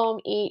I come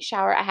home, eat,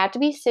 shower. I have to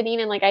be sitting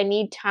and like I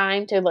need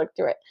time to look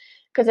through it.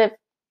 Because if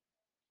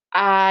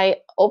I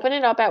open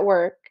it up at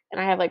work and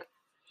I have like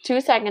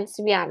 2 seconds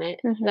to be on it,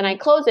 then I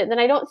close it, then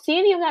I don't see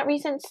any of that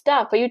recent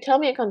stuff. But you tell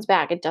me it comes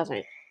back, it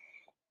doesn't.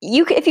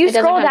 If you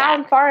scroll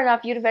down far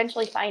enough, you'd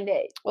eventually find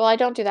it. Well, I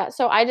don't do that.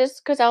 So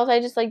because else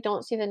I just like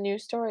don't see the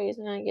news stories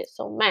and I get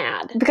so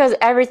mad. Because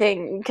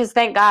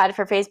thank God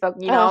for Facebook,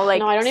 you know,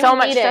 like no, I don't so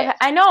much stuff.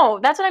 I know.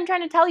 That's what I'm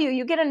trying to tell you.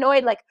 You get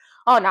annoyed like,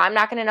 oh no, I'm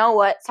not going to know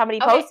what somebody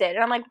posted. And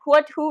I'm like,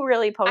 who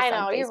really posted? I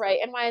know, you're right.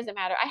 And why does it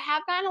matter? I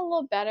have gotten a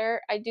little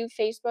better. I do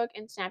Facebook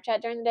and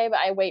Snapchat during the day, but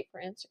I wait for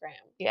Instagram.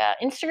 Yeah,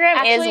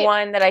 Instagram is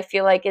one that I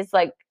feel like is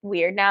like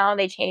weird now.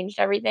 They changed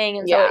everything,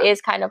 and so it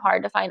is kind of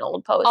hard to find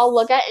old posts. I'll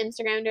look at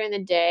Instagram during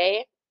the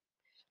day,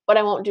 but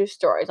I won't do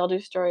stories. I'll do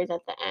stories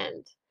at the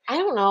end. I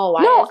don't know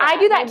why. No, I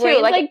do that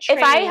too. Like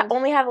if I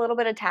only have a little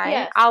bit of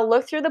time, I'll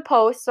look through the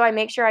posts so I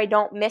make sure I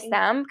don't miss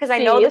them because I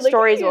know the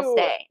stories will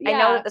stay. I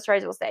know that the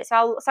stories will stay.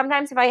 So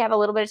sometimes if I have a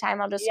little bit of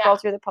time, I'll just scroll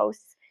through the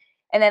posts,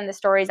 and then the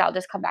stories I'll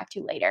just come back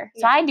to later.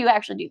 So I do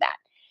actually do that.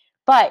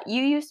 But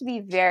you used to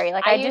be very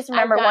like I just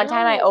remember one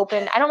time I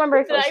opened. I don't remember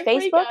if it was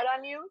Facebook. Freak out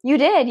on you? You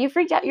did. You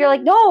freaked out. You're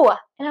like no,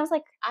 and I was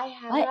like, I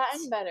have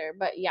gotten better,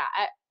 but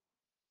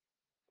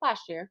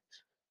last year.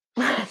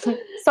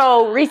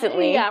 So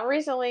recently. Yeah,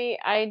 recently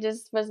I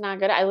just was not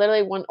good. I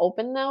literally wouldn't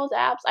open those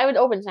apps. I would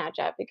open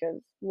Snapchat because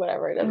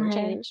whatever, it doesn't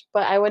change.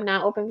 But I would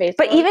not open Facebook.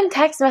 But even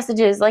text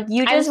messages, like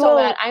you just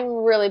I'm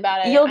really bad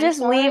at it. You'll just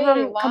leave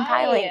them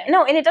compiling.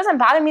 No, and it doesn't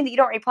bother me that you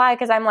don't reply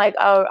because I'm like,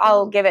 oh,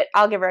 I'll give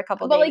her a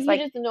couple days. But like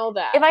you just know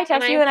that. If I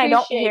text you and I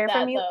don't hear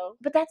from you,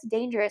 but that's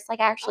dangerous. Like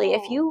actually,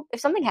 if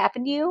something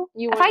happened to you,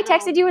 if I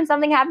texted you and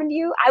something happened to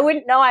you, I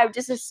wouldn't know. I would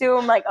just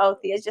assume like, oh,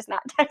 Thea's just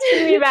not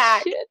texting me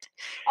back.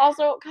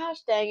 Also, gosh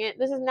dang it,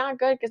 this is not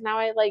good because now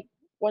I like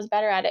was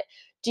better at it.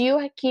 Do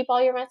you keep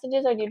all your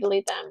messages or do you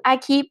delete them? I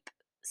keep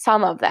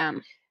some of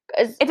them.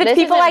 If it's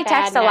people I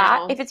text a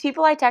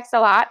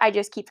lot, I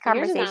just keep the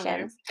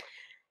conversations.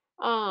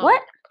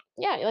 What?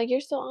 Yeah, like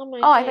you're still on my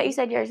thing. I thought you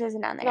said yours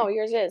isn't on there. No,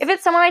 yours is. If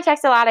it's someone I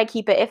text a lot, I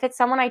keep it. If it's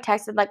someone I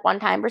texted like one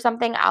time or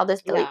something, I'll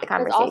just delete the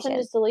conversation. Austin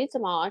just deletes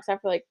them all,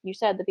 except for like you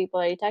said, the people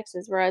that he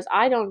texts, whereas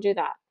I don't do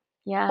that.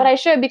 Yeah. But I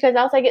should because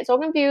else I get so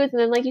confused.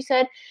 And then like you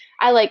said,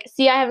 I like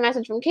see I have a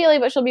message from Kaylee,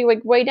 but she'll be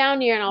like way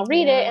down here and I'll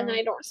read it and then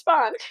I don't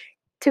respond.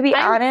 To be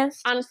honest.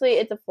 Honestly,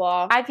 it's a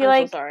flaw. I feel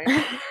I'm so sorry.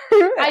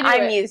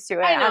 I'm used to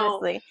it,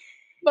 honestly.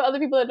 But other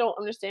people that don't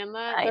understand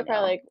that, they're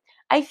probably like,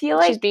 I feel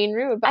like she's being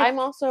rude. But I'm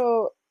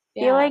also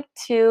feel like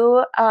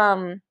too,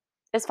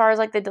 as far as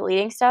like the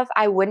deleting stuff,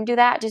 I wouldn't do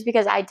that just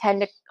because I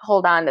tend to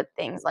hold on to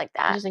things like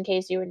that. Just in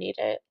case you would need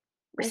it.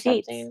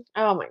 Receipts.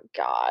 Oh my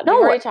God. No,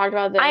 we already talked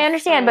about this. I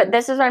understand, but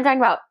this is what I'm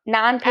talking about.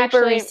 Non-paper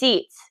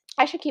receipts.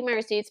 I should keep my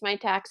receipts. My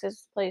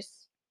taxes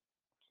place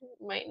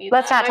might need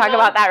Let's not talk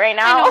about that right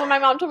now. I know, my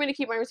mom told me to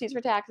keep my receipts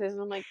for taxes,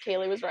 and I'm like,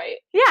 Kaylee was right.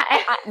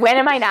 Yeah, when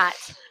am I not?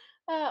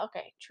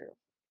 Okay, true.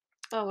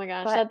 Oh my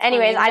gosh. But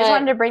anyways, I just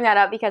wanted to bring that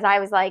up because I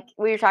was like,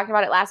 we were talking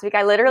about it last week.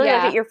 I literally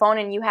looked at your phone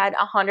and you had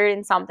 100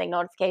 and something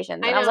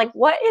notifications. And I was like,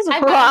 what is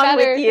wrong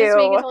with you? This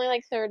week is only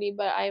like 30,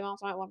 but I'm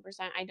also at 1%.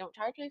 I don't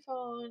charge my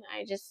phone.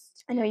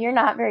 I know you're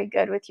not very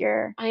good with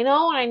your. I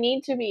know, and I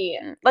need to be.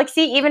 Like,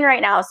 see, even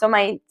right now, so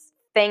my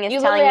thing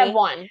is telling me. You have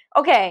one.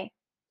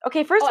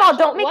 Okay, first of all,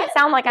 don't make it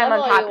sound like I'm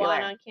unpopular. Are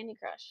you on Candy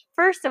Crush?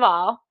 First of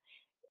all,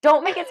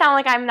 Don't make it sound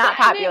like I'm not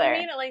popular. I didn't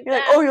mean it like You're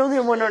that. like, oh, you only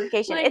have one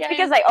notification. Like, it's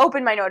because I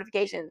open my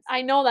notifications.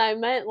 I know that. I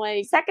meant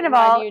like. Second of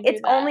all,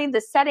 it's only the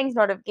settings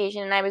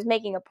notification, and I was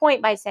making a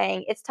point by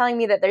saying it's telling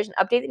me that there's an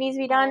update that needs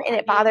to be done, and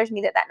it bothers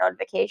me that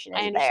notification is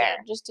there. I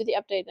understand. Just do the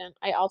update then.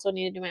 I also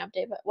need to do my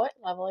update, but what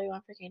level are you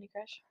on for Candy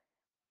Crush?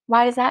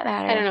 Why does that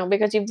matter? I don't know,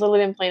 because you've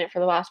literally been playing it for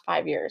the last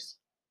 5 years.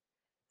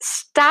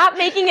 Stop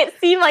making it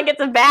seem like it's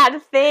a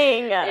bad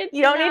thing.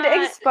 You don't need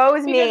to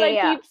expose me. Because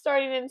I keep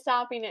starting and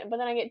stopping it, but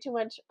then I get too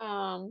much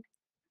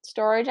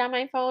storage on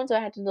my phone, so I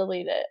had to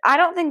delete it. I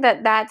don't think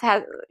that's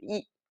how.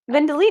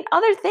 Then delete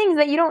other things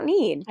that you don't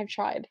need. I've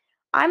tried.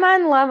 I'm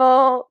on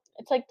level.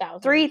 It's like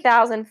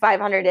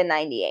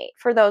 3,598.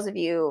 For those of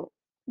you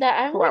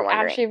that I'm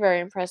actually very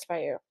impressed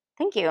by you.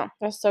 Thank you.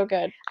 That's so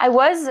good. I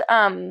was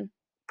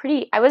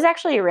I was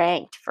actually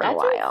ranked for a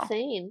while. That's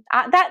insane.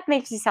 That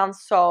makes me sound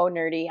so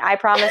nerdy. I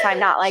promise I'm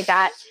not like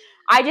that.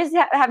 I just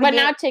have. But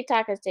now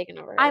TikTok has taken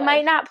over. I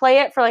might not play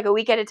it for like a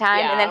week at a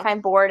time, and then if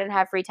I'm bored and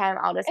have free time,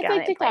 I'll just get on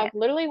it and play it.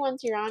 Literally,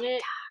 once you're on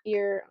it,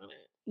 you're on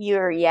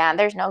it.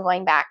 There's no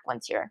going back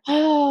once you're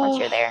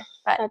there.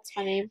 But that's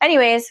funny.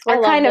 Anyways,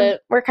 we're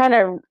kind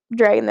of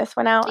dragging this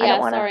one out. Yeah,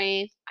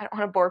 sorry. I don't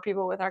want to bore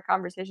people with our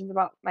conversations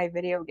about my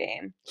video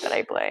game that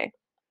I play.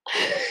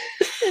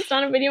 It's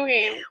not a video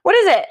game. What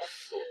is it?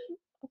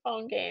 A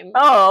phone game.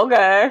 Oh,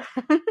 okay.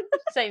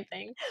 Same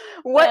thing.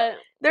 What?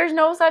 There's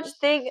no such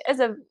thing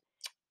as a.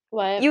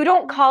 What? You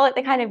don't call it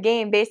the kind of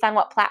game based on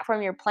what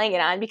platform you're playing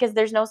it on, because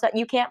there's no such.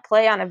 You can't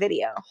play on a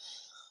video.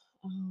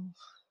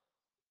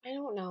 I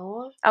don't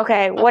know.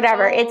 Okay,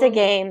 whatever. It's a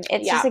game.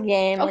 It's just a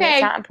game. Okay. And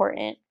it's not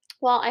important.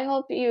 Well, I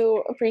hope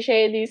you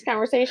appreciated these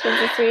conversations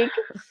this week.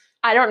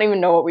 I don't even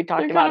know what we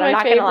talked about. I'm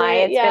not going to lie.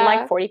 It's been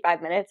like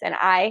 45 minutes, and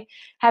I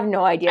have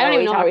no idea what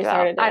we talked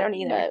about. I don't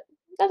either. But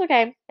that's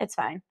okay. It's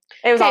fine.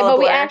 It was all a blur. But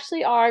we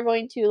actually are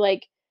going to,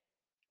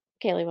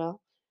 Kaylee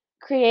will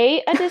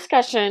create a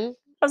discussion.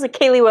 I was like,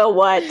 Kaylee will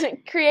what?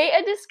 Create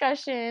a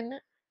discussion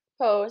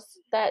post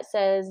that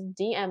says,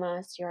 DM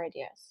us your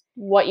ideas.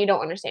 What you don't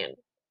understand.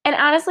 And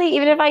honestly,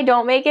 even if I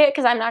don't make it,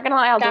 because I'm not gonna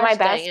lie, I'll do my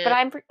best. But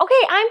I'm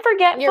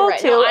forgetful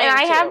too, no, and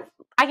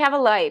I have a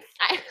life.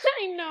 I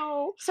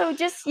know. So you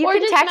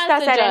can text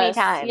us at any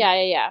time.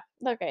 Yeah.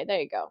 Okay, there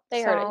you go.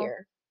 They heard it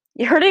here.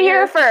 You heard it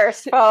here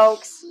first,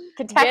 folks. You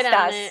can text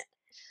us.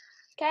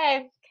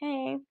 Okay.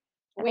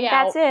 I think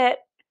that's it.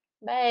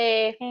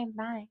 Bye. Okay,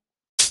 bye.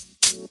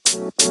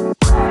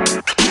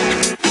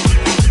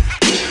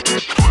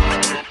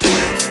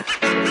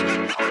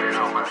 You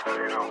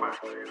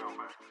know,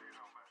 man.